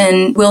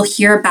often we'll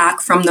hear back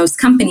from those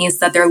companies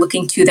that they're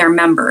looking to their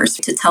members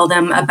to tell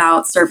them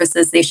about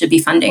services they should be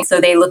funding.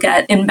 So they look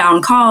at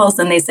inbound calls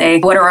and they say,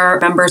 what are our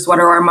members, what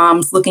are our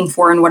moms looking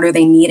for, and what are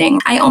they needing?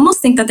 I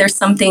almost think that there's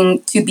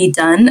something to be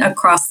done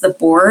across the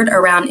board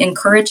around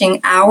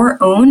encouraging our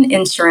own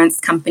insurance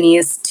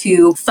companies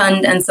to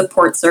fund and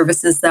support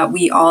services that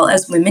we all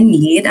as women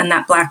need and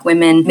that Black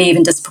women may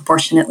even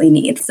disproportionately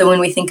need. So when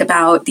we think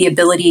about the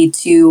ability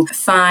to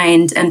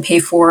find and pay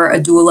for a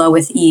doula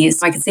with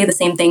ease, I could say the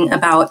same thing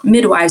about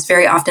midwives.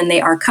 Very often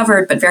they are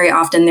covered, but very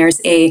often there's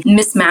a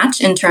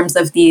mismatch in terms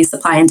of the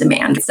supply and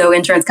demand. So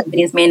insurance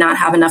companies may not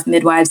have enough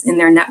midwives in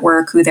their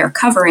network who they're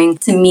covering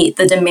to meet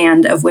the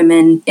demand of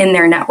women in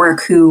their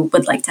network who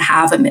would like to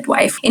have a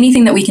midwife.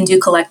 Anything that we can do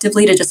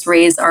collectively to just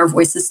raise our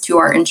voices to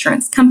our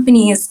insurance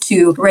companies,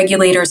 to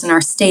regulators in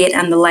our state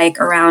and the like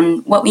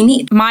around what we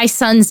need. My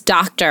son's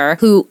doctor,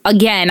 who,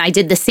 again, I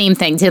did the same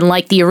thing, didn't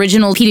like the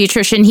original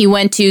pediatrician he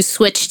went to,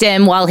 switched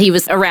him while he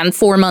was around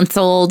 4 months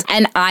old.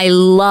 And I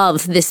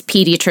love this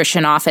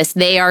pediatrician office.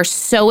 They are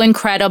so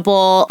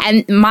incredible.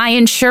 And my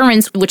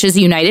insurance, which is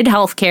United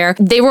Healthcare,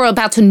 they were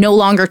about to no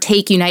longer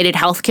take United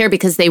Healthcare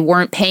because they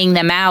weren't paying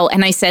them out.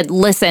 And I said,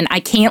 listen, I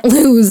can't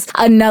lose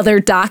another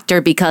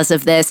doctor because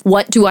of this.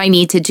 What do I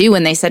need to do?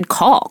 And they said,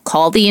 call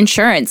the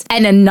insurance.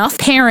 And enough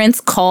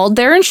parents called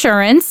their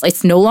insurance.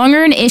 It's no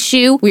longer an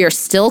issue. We are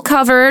still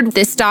covered.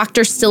 This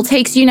doctor still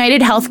takes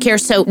United Healthcare.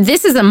 So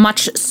this is a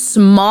much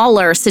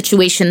smaller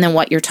situation than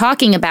what you're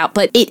talking about,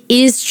 but it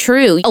is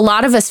true. A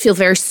lot of us feel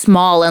very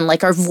small and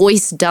like our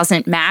voice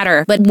doesn't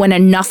matter. But when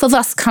enough of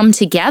us come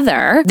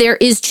together, there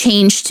is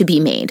change to be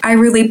made. I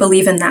really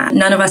believe in that.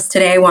 None of us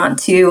today want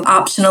to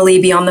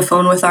optionally be on the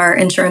phone with our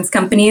insurance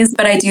companies,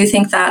 but I do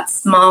think that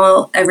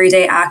small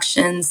everyday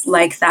actions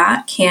like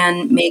that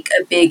can make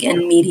a big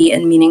and meaty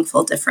and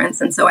meaningful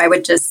difference. And so I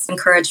would just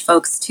encourage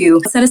folks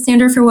to set a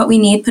standard for what we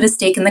need, put a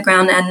stake in the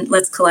ground, and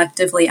let's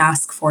collectively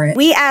ask for it.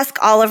 We ask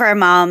all of our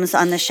moms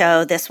on the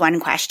show this one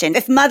question.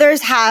 If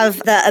mothers have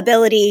the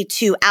ability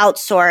to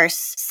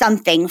outsource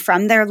something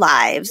from their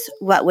lives,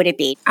 what would it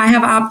be? I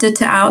have opted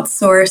to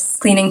outsource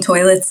cleaning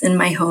toilets in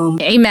my home.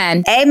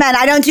 Amen. Amen.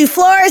 I don't do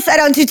floors. I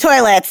don't do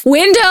toilets.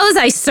 Windows,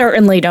 I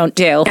certainly don't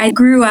do. I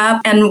grew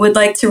up and would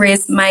like to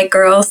raise my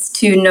girls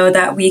to know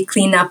that we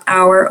clean up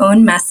our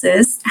own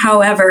messes.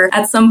 However,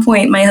 at some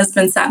point, my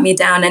husband sat me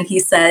down and he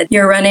said,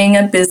 you're running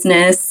a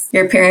business,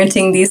 you're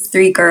parenting these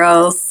 3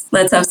 girls.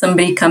 let's have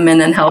somebody come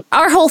in and help.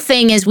 Our whole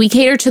thing is we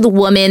cater to the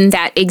woman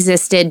that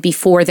existed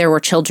before there were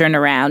children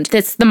around.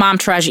 That's the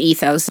Momtourage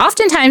ethos.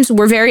 Oftentimes,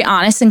 we're very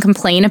honest and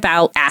complain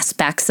about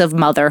aspects of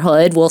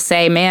motherhood. We'll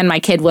say, man, my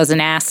kid was an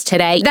ass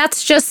today.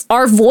 That's just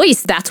our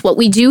voice. That's what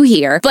we do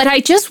here. But I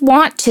just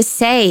want to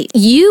say,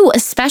 you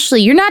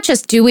especially, you're not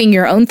just doing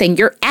your own thing.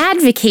 You're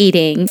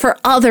advocating for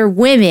other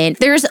women.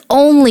 There's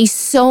only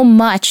so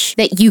much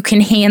that you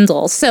can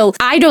handle. So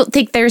I don't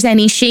think there's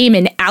any shame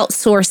in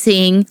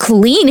outsourcing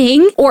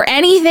cleaning or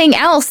anything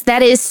else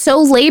that is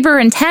so labor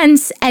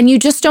intense and you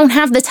just don't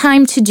have the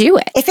time to do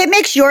it. If it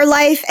makes your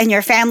life and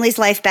your family's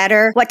life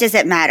better, what does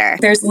it matter?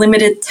 There's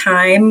limited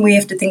time. We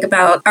have to think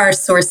about our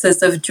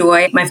sources of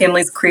joy. My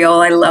family's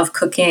Creole. I love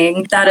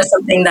cooking. That is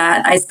something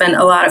that I spend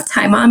a lot of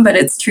time on, but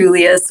it's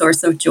truly a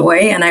source of joy,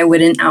 and I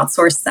wouldn't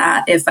outsource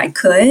that if I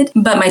could.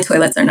 But my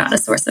toilets are not a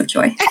source of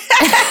joy.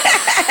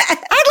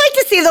 I'd like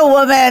to see the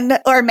woman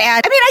or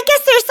man. I mean, I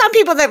guess there's some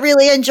people that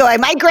really enjoy.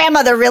 My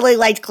grandmother really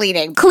liked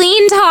cleaning.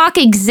 Clean talk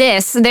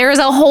exists. There is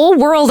a whole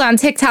world on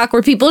TikTok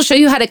where people show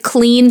you how to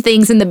clean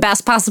things in the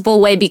best possible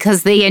way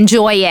because they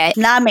enjoy it.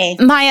 Not me.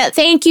 Maya,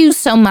 thank you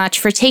so much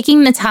for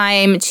taking the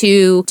time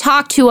to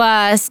talk to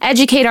us,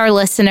 educate our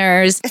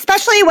listeners.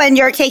 Especially when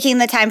you're taking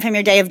the time from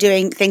your day of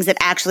doing things that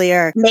actually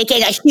are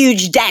making a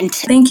huge dent.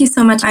 Thank you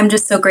so much. I'm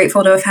just so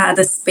grateful to have had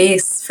the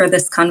space for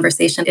this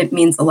conversation. It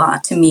means a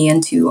lot to me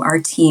and to our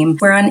team.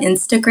 We're on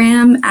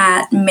Instagram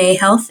at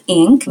MayHealth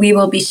Inc. We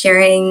will be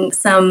sharing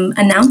some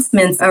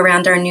announcements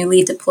around our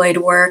newly deployed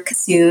work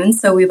soon,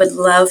 so we would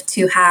love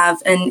to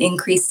have an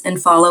increase in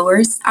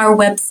followers. Our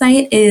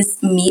website is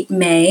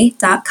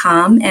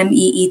meetmay.com,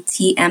 meetmae.com.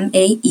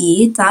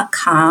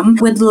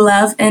 Would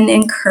love and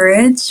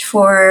encourage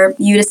for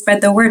you to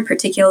spread the word,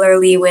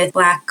 particularly with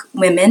Black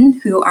women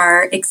who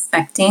are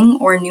expecting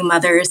or new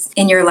mothers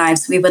in your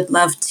lives. We would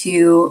love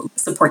to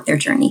support their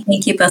journey.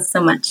 Thank you both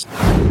so much.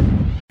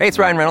 Hey, it's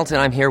Ryan Reynolds,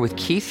 and I'm here with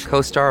Keith,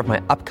 co-star of my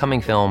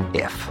upcoming film,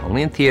 If,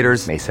 only in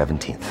theaters May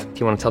 17th. Do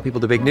you want to tell people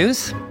the big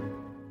news?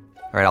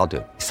 All right, I'll do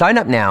it. Sign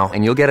up now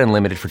and you'll get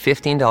unlimited for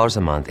 $15 a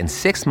month and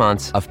 6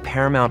 months of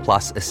Paramount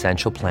Plus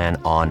Essential Plan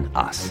on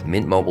us.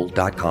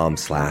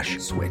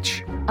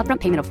 MintMobile.com/switch.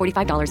 Upfront payment of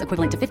 $45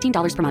 equivalent to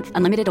 $15 per month.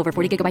 Unlimited over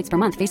 40 gigabytes per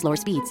month. Face lower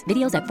speeds.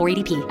 Videos at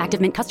 480p.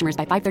 Active Mint customers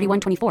by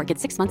 531.24 get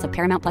 6 months of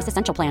Paramount Plus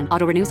Essential Plan.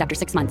 Auto renews after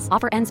 6 months.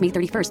 Offer ends May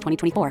 31st,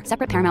 2024.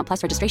 Separate Paramount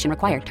Plus registration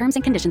required. Terms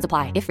and conditions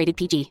apply if rated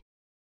PG.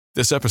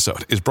 This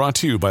episode is brought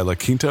to you by La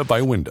Quinta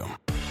by Wyndham.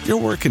 Your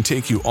work can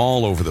take you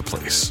all over the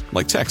place,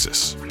 like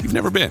Texas. You've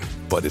never been,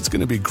 but it's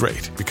going to be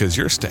great because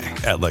you're staying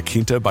at La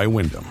Quinta by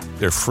Wyndham.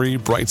 Their free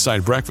Bright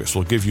Side breakfast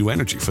will give you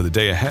energy for the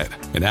day ahead.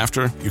 And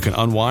after, you can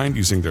unwind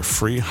using their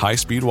free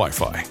high-speed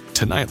Wi-Fi.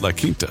 Tonight, La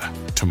Quinta.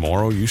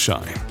 Tomorrow, you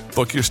shine.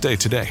 Book your stay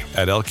today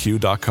at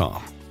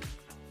LQ.com.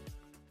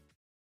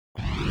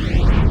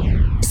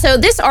 So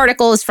this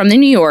article is from The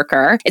New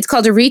Yorker. It's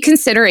called A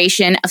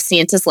Reconsideration of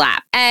Santa's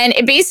Lap. And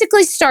it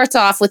basically starts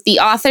off with the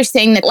author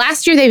saying that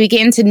last year they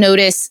began to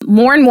notice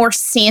more and more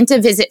Santa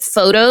visit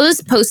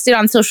photos posted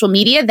on social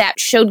media that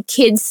showed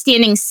kids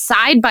standing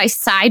side by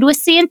side with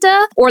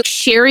Santa or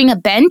sharing a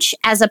bench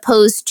as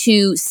opposed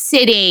to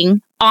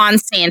sitting on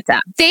Santa.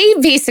 They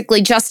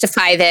basically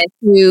justify this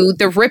through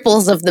the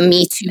ripples of the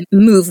Me Too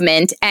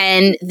movement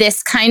and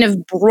this kind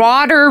of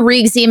broader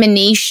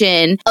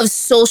reexamination of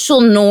social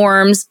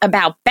norms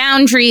about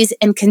boundaries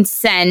and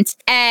consent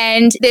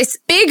and this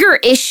bigger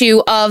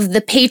issue of the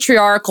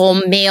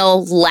patriarchal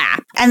male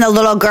lap. And the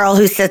little girl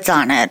who sits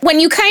on it. When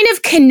you kind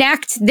of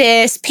connect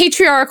this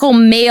patriarchal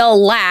male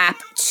lap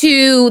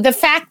to the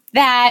fact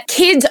that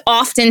kids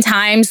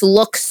oftentimes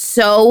look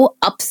so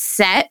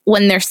upset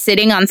when they're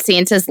sitting on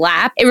Santa's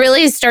lap, it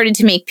really has started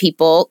to make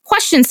people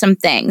question some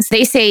things.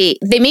 They say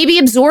they may be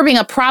absorbing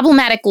a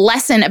problematic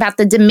lesson about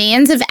the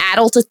demands of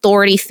adult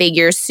authority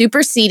figures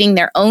superseding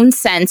their own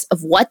sense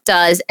of what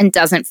does and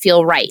doesn't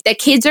feel right. That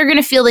kids are going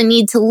to feel the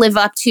need to live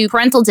up to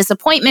parental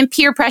disappointment,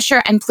 peer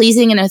pressure, and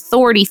pleasing an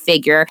authority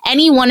figure.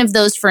 Any one of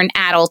those for an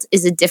adult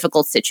is a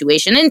difficult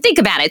situation. And think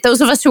about it.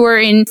 Those of us who are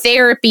in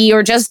therapy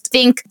or just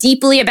think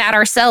deeply about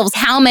ourselves,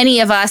 how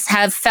many of us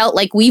have felt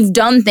like we've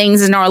done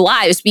things in our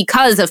lives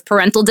because of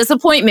parental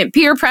disappointment,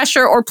 peer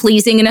pressure, or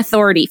pleasing an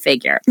authority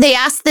figure? They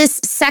asked this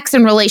sex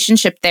and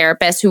relationship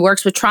therapist who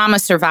works with trauma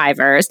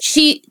survivors.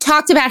 She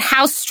talked about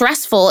how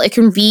stressful it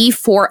can be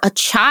for a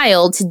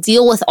child to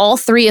deal with all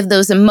three of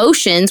those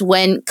emotions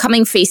when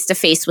coming face to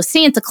face with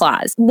Santa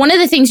Claus. One of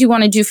the things you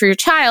want to do for your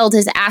child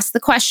is ask the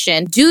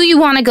question, do you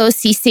want to go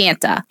see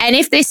Santa? And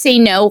if they say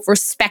no,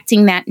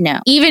 respecting that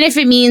no. Even if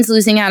it means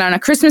losing out on a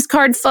Christmas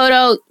card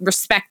photo,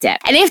 respect it.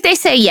 And if they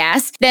say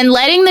yes, then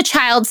letting the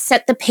child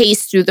set the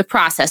pace through the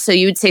process. So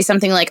you would say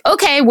something like,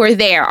 okay, we're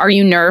there. Are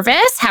you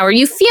nervous? How are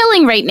you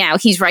feeling right now?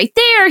 He's right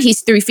there.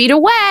 He's 3 feet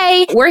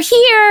away. We're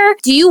here.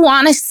 Do you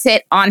want to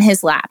sit on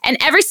his lap? And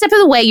every step of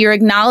the way, you're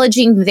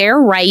acknowledging their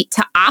right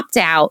to opt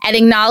out and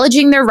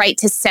acknowledging their right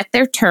to set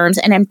their terms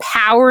and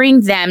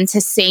empowering them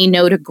to say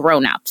no to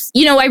grown-ups.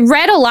 You know, I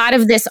read a lot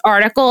of this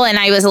article and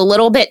I was a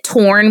little bit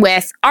torn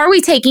with, are we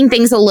taking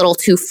things a little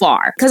too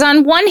far? Because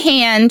on one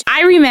hand, And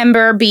I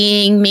remember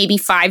being maybe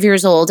 5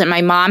 years old and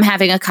my mom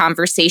having a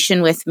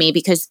conversation with me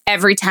because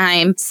every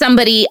time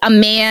a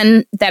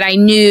man that I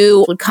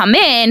knew would come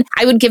in,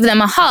 I would give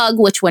them a hug,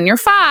 which when you're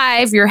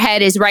 5, your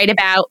head is right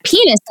about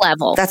penis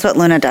level. That's what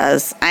Luna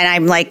does. And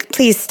I'm like,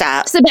 please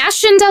stop.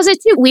 Sebastian does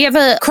it too. We have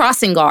a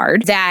crossing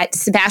guard that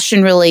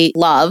Sebastian really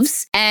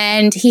loves,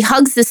 and he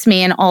hugs this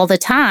man all the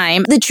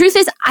time. The truth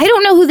is, I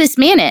don't know who this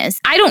man is.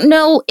 I don't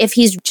know if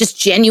he's just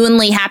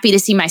genuinely happy to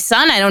see my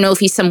son. I don't know if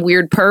he's some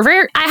weird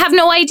pervert. I have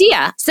no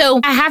idea. So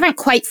I haven't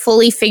quite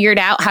fully figured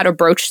out how to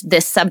broach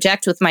this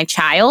subject with my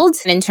child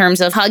in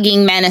terms of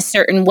hugging men a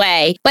certain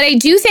way. But I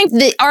do think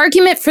the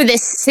argument for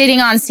this sitting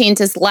on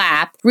Santa's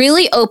lap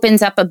really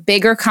opens up a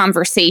bigger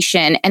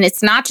conversation. And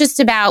it's not just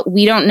about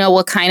we don't know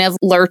what kind of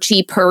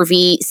lurchy,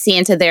 pervy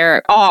Santa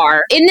there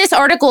are. In this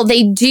article,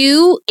 they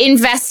do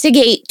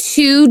investigate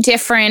 2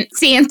 different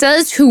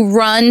Santas who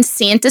run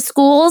Santa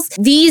schools.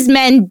 These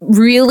men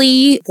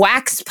really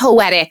wax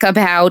poetic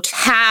about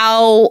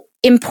how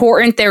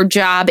important their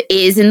job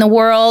is in the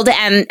world.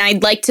 And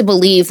I'd like to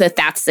believe that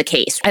that's the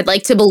case. I'd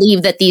like to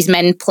believe that these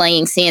men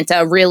playing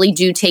Santa really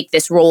do take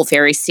this role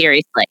very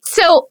seriously.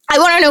 So I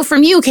want to know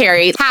from you,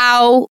 Carrie,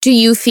 how do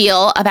you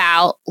feel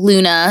about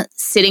Luna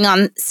sitting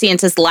on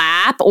Santa's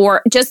lap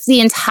or just the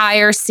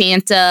entire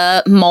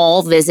Santa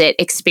mall visit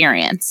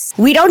experience?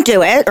 We don't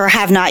do it, or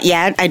have not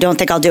yet. I don't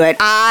think I'll do it.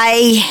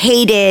 I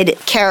hated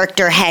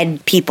character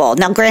head people.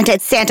 Now,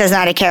 granted, Santa's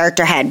not a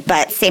character head,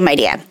 but same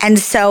idea. And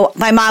so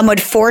my mom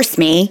would force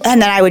me, and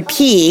then I would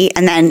pee,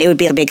 and then it would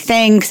be a big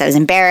thing because I was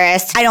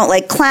embarrassed. I don't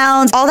like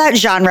clowns, all that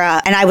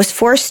genre, and I was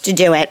forced to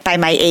do it by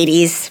my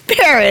 80s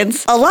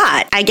parents a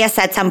lot. I guess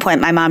at some point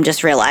my mom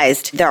just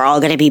realized they're all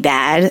going to be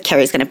bad.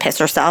 Carrie's going to piss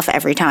herself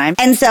every time.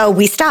 And so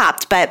we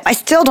stopped, but I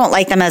still don't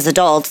like them as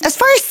adults. As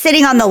far as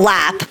sitting on the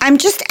lap, I'm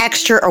just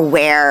extra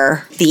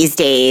aware these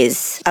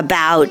days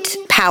about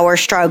power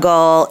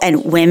struggle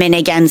and women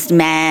against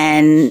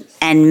men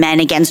and men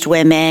against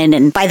women.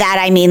 And by that,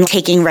 I mean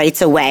taking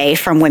rights away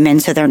from women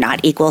so they're not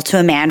equal to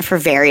a man for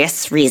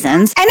various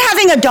reasons. And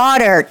having a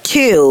daughter,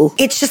 too.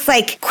 It's just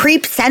like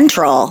creep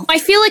central. I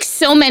feel like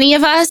so many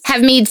of us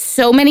have made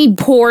so many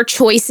poor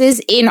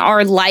choices in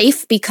our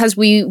life because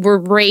we were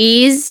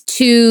raised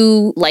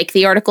to, like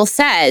the article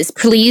says,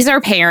 please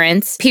our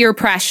parents, peer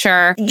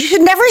pressure. You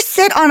should never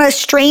sit on a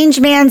strange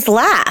man's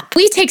lap.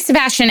 We take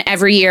Sebastian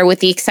every year with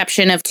the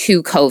exception of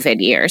 2 COVID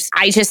years.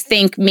 I just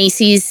think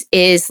Macy's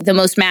is the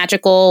most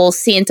magical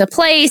Santa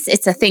place.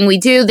 It's a thing we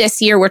do.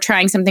 This year, we're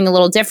trying something a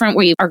little different.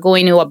 We are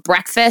going to a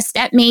breakfast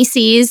at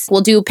Macy's.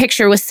 We'll do a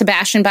picture with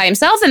Sebastian by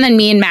himself, and then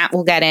me and Matt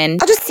will get in.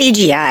 I'll just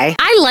CGI.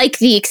 I like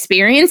the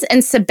experience,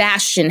 and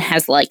Sebastian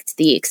has liked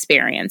the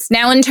experience.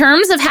 Now, in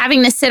terms of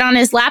having to sit on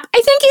his lap,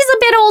 I think he's a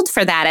bit old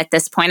for that at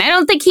this point. I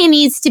don't think he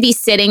needs to be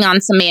sitting on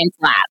some man's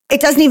lap.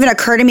 It doesn't even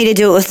occur to me to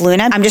do it with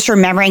Luna. I'm just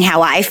remembering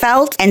how I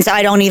felt, and so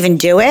I don't even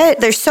do it.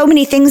 There's so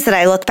many things that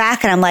I look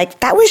back and I'm like,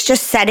 that was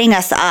just setting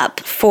us up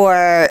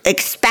for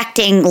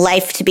expecting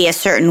life to be a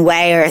certain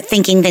way or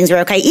thinking things were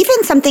okay.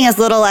 Even something as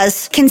little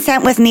as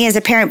consent with me as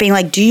a parent being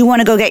like, do you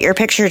want to go get your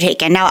picture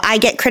taken? Now, I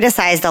get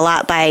criticized a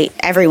lot by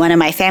everyone in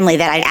my family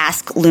that I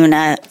ask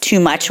Luna too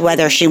much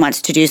whether she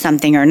wants to do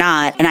something or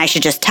not, and I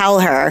should just tell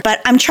her.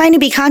 But I'm trying to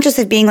be conscious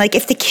of being like,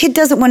 if the kid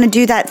doesn't want to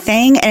do that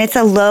thing and it's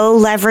a low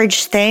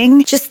leverage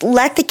thing, just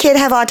let the kid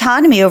have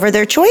autonomy over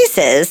their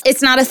choices.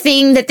 It's not a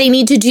thing that they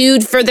need to do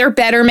for their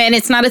betterment.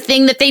 It's not a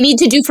thing that they need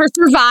to do for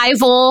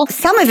survival.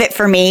 Some of it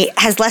for me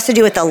has less to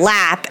do with the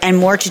lap and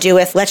more to do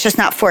with let's just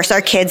not force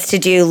our kids to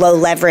do low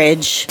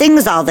leverage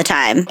things all the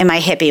time in my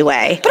hippie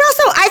way. But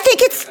also, I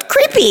think it's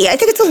creepy. I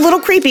think it's a little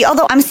creepy,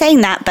 although I'm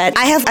saying that, but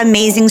I have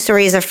amazing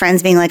stories of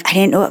friends being like, I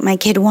didn't know what my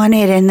kid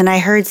wanted, and then I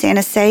heard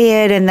Santa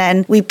say it, and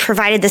then we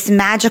provided this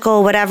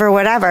magical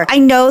whatever. I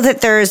know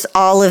that there's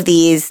all of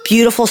these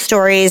beautiful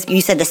stories.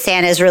 You said the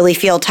Santas really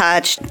feel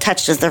touched.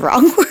 Touched is the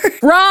wrong word.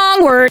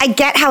 Wrong word. I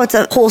get how it's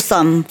a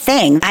wholesome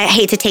thing. I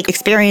hate to take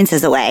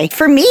experiences away.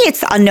 For me,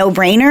 it's a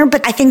no-brainer,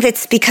 but I think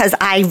that's because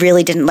I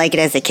really didn't like it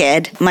as a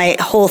kid. My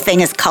whole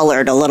thing is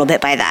colored a little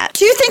bit by that.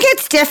 Do you think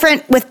it's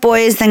different with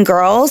boys than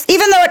girls?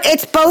 Even though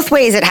it's both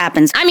ways it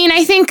happens. I mean,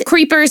 I think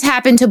creepers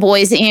happen to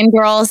boys and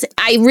girls.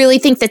 I really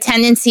think the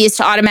tendency is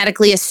to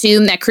automatically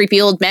assume that creepy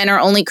old men are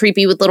only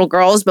creepy with little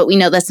girls, but we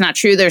know that's not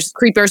true. There's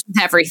creepers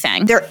with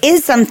everything. There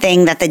is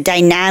something that the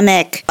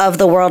dynamic of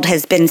the world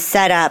has been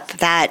set up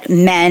that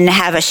men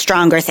have a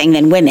stronger thing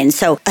than women.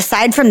 So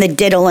aside from the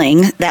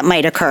diddling that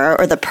might occur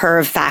or the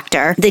perv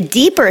factor, the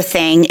deeper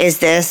thing is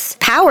this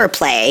power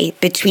play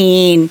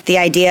between the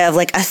idea of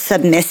like a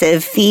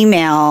submissive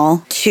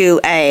female to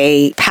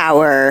a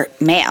power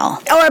male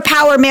or a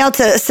power male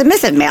to a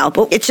submissive male.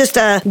 But it's just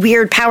a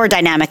weird power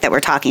dynamic that we're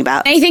talking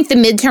about. I think the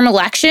midterm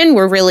election,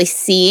 we're really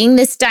seeing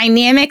this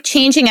dynamic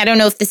changing. I don't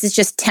know if this is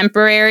just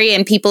temporary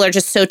and people are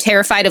just so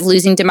terrified of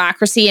losing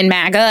democracy and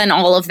MAGA and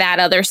all of that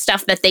other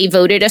stuff that they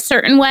voted a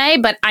certain way.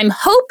 But I'm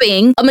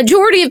hoping a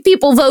majority of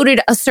people voted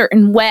a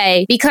certain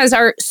way because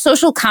our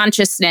social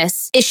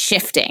consciousness is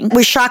shifting.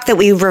 We're shocked that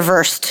we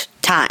reversed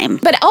time.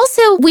 But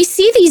also, we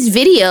see these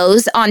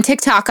videos on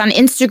TikTok, on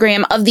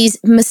Instagram, of these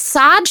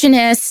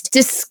misogynist,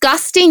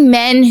 disgusting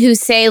men who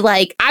say,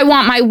 like, I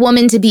want my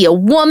woman to be a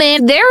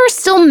woman. There are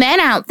still men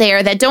out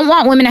there that don't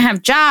want women to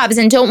have jobs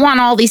and don't want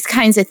all these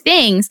kinds of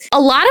things. A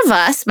lot of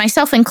us,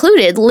 myself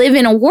included, live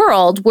in a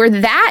world where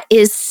that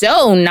is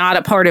so not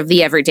a part of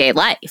the everyday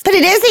life. But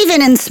it is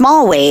even in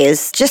small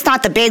ways, just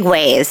not the big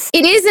ways.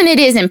 It is and it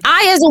isn't.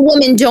 I, as a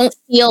woman, don't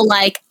feel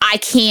like I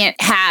can't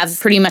have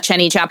pretty much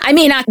any job. I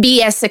may not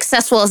be as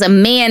successful as a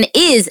man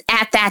is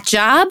at that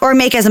job. Or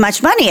make as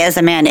much money as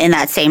a man in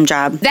that same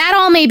job. That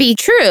all may be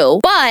true,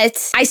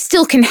 but I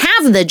still can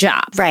have the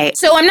job. Right.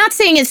 So I'm not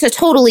saying it's a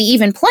totally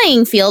even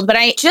playing field, but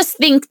I just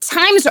think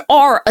times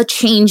are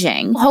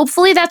a-changing.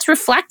 Hopefully that's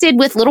reflected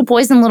with little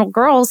boys and little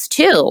girls,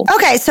 too.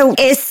 Okay, so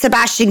is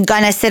Sebastian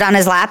gonna sit on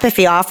his lap if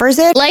he offers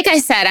it? Like I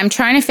said, I'm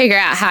trying to figure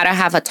out how to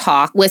have a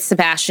talk with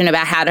Sebastian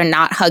about how to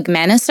not hug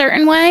men a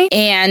certain way.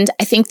 And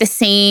I think the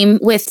same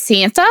with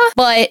Santa.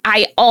 But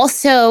I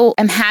also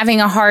am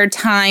having a hard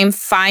time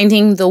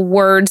finding the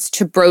words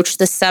to broach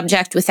the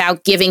subject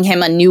without giving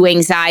him a new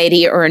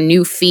anxiety or a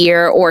new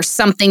fear or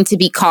something to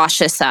be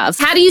cautious of.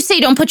 How do you say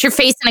don't put your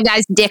face in a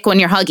guy's dick when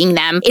you're hugging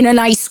them in a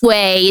nice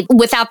way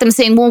without them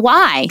saying, well,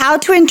 why? How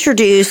to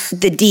introduce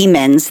the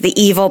demons, the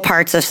evil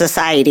parts of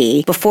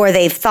society before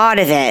they've thought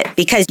of it,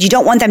 because you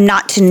don't want them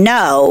not to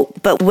know,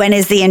 but when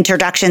is the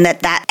introduction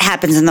that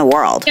happens in the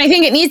world? I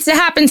think it needs to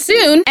happen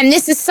soon, and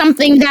this is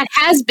something that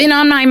has been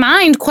on my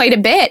mind quite a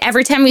bit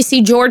every time we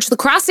see George the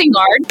Crossing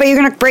Guard. But you're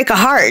going to break a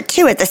heart,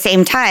 too, at the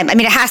same time. I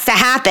mean, it has to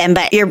happen,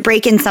 but you're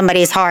breaking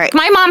somebody's heart.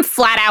 My mom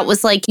flat out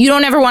was like, you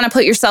don't ever want to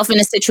put yourself in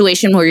a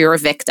situation where you're a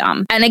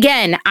victim. And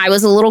again, I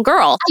was a little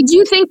girl. I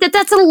do think that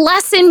that's a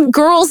lesson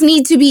girls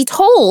need to be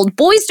told.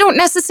 Boys don't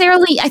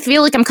necessarily. I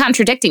feel like I'm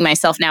contradicting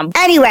myself now.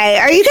 Anyway,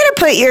 are you going to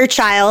put your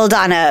child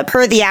on a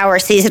per-the-hour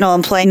seasonal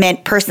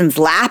employment person's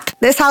lap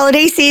this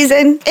holiday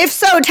season? If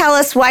so, tell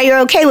us why you're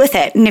okay with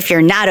it. And if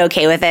you're not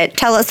okay with it,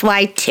 tell us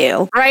why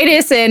too. Write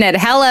us in at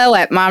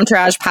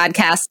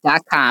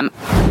hello@momtouragepodcast.com.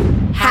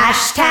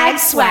 Hashtag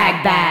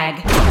swag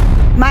bag.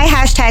 My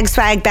hashtag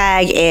swag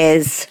bag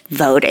is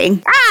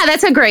voting. Ah,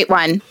 that's a great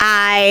one.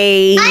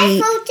 I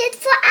voted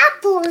for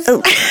apples.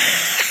 Oh.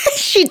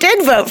 She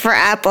did vote for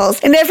apples.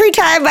 And every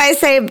time I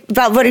say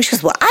about voting, she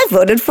goes, well, I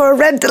voted for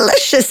Red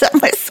Delicious at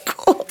my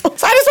school.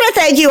 So I just want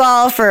to thank you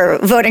all for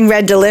voting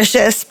Red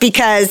Delicious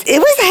because it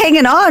was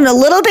hanging on a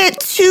little bit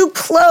too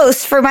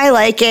close for my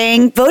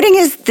liking. Voting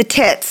is the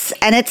tits,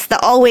 and it's the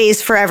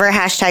always forever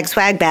hashtag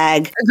swag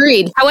bag.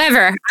 Agreed.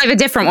 However, I have a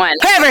different one.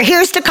 However,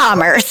 here's to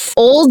commerce.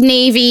 Old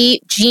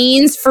Navy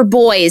jeans for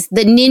boys,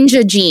 the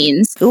Ninja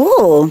jeans.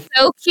 Ooh.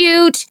 So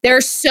cute.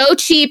 They're so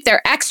cheap.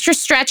 They're extra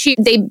stretchy.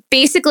 They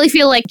basically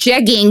feel like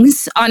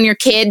jeggings on your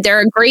kid.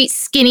 They're a great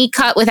skinny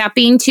cut without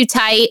being too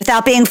tight.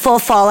 Without being full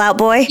Fallout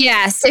Boy.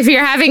 Yes. If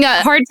you're having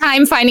a hard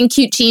time finding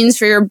cute jeans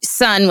for your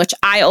son, which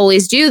I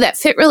always do, that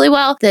fit really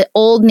well, the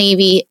Old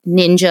Navy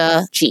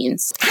Ninja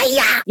jeans.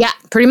 Hi-ya. Yeah,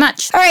 pretty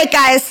much. All right,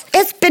 guys.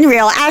 It's been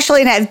real.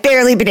 Ashley and I have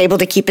barely been able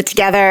to keep it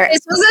together.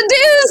 This was a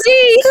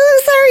doozy.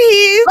 Oh,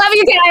 sorry. Love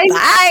you guys.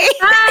 Bye.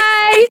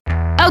 Bye.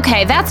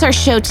 Okay, that's our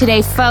show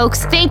today,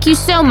 folks. Thank you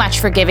so much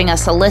for giving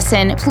us a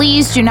listen.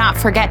 Please do not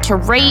forget to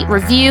rate,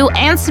 review,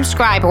 and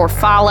subscribe or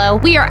follow.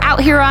 We are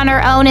out here on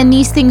our own, and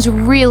these things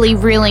really,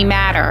 really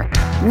matter.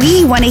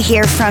 We want to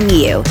hear from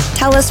you.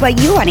 Tell us what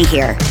you want to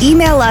hear.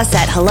 Email us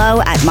at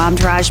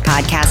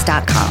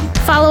hello@momtouragepodcast.com.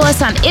 Follow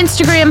us on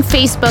Instagram,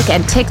 Facebook,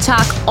 and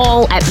TikTok,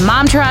 all at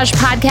Momtourage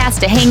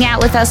Podcast to hang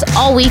out with us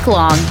all week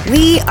long.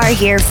 We are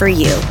here for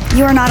you.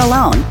 You are not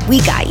alone.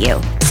 We got you.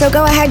 So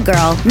go ahead,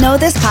 girl. Know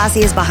this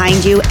posse is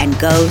behind you and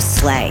go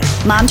slay.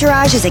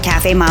 Momtourage is a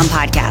Cafe Mom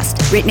podcast.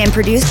 Written and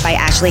produced by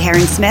Ashley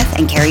Herring-Smith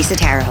and Carrie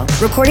Sotero.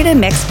 Recorded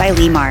and mixed by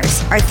Lee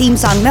Mars. Our theme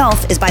song,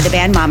 MILF, is by the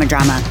band Mama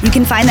Drama. You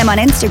can find them on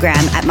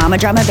Instagram at Mama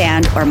Drama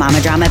Band or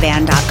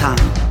mamadramaband.com.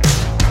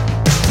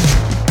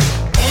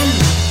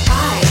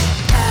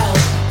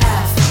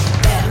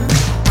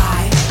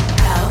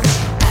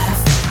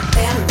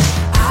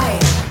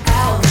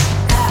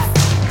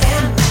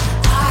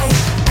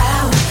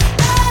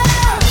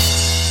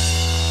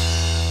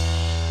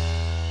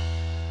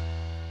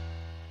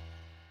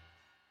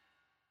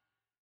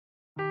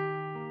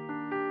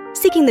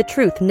 Seeking the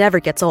truth never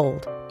gets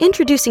old.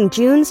 Introducing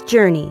June's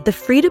Journey, the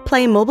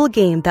free-to-play mobile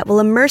game that will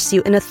immerse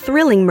you in a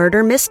thrilling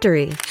murder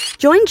mystery.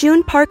 Join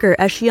June Parker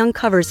as she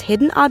uncovers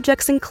hidden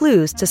objects and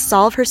clues to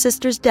solve her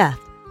sister's death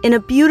in a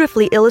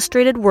beautifully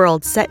illustrated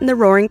world set in the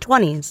Roaring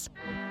 '20s.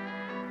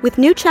 With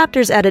new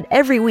chapters added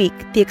every week,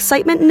 the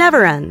excitement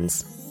never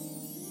ends.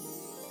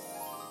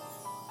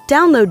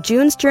 Download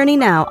June's Journey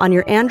now on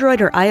your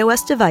Android or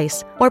iOS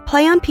device or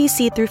play on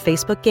PC through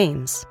Facebook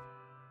Games.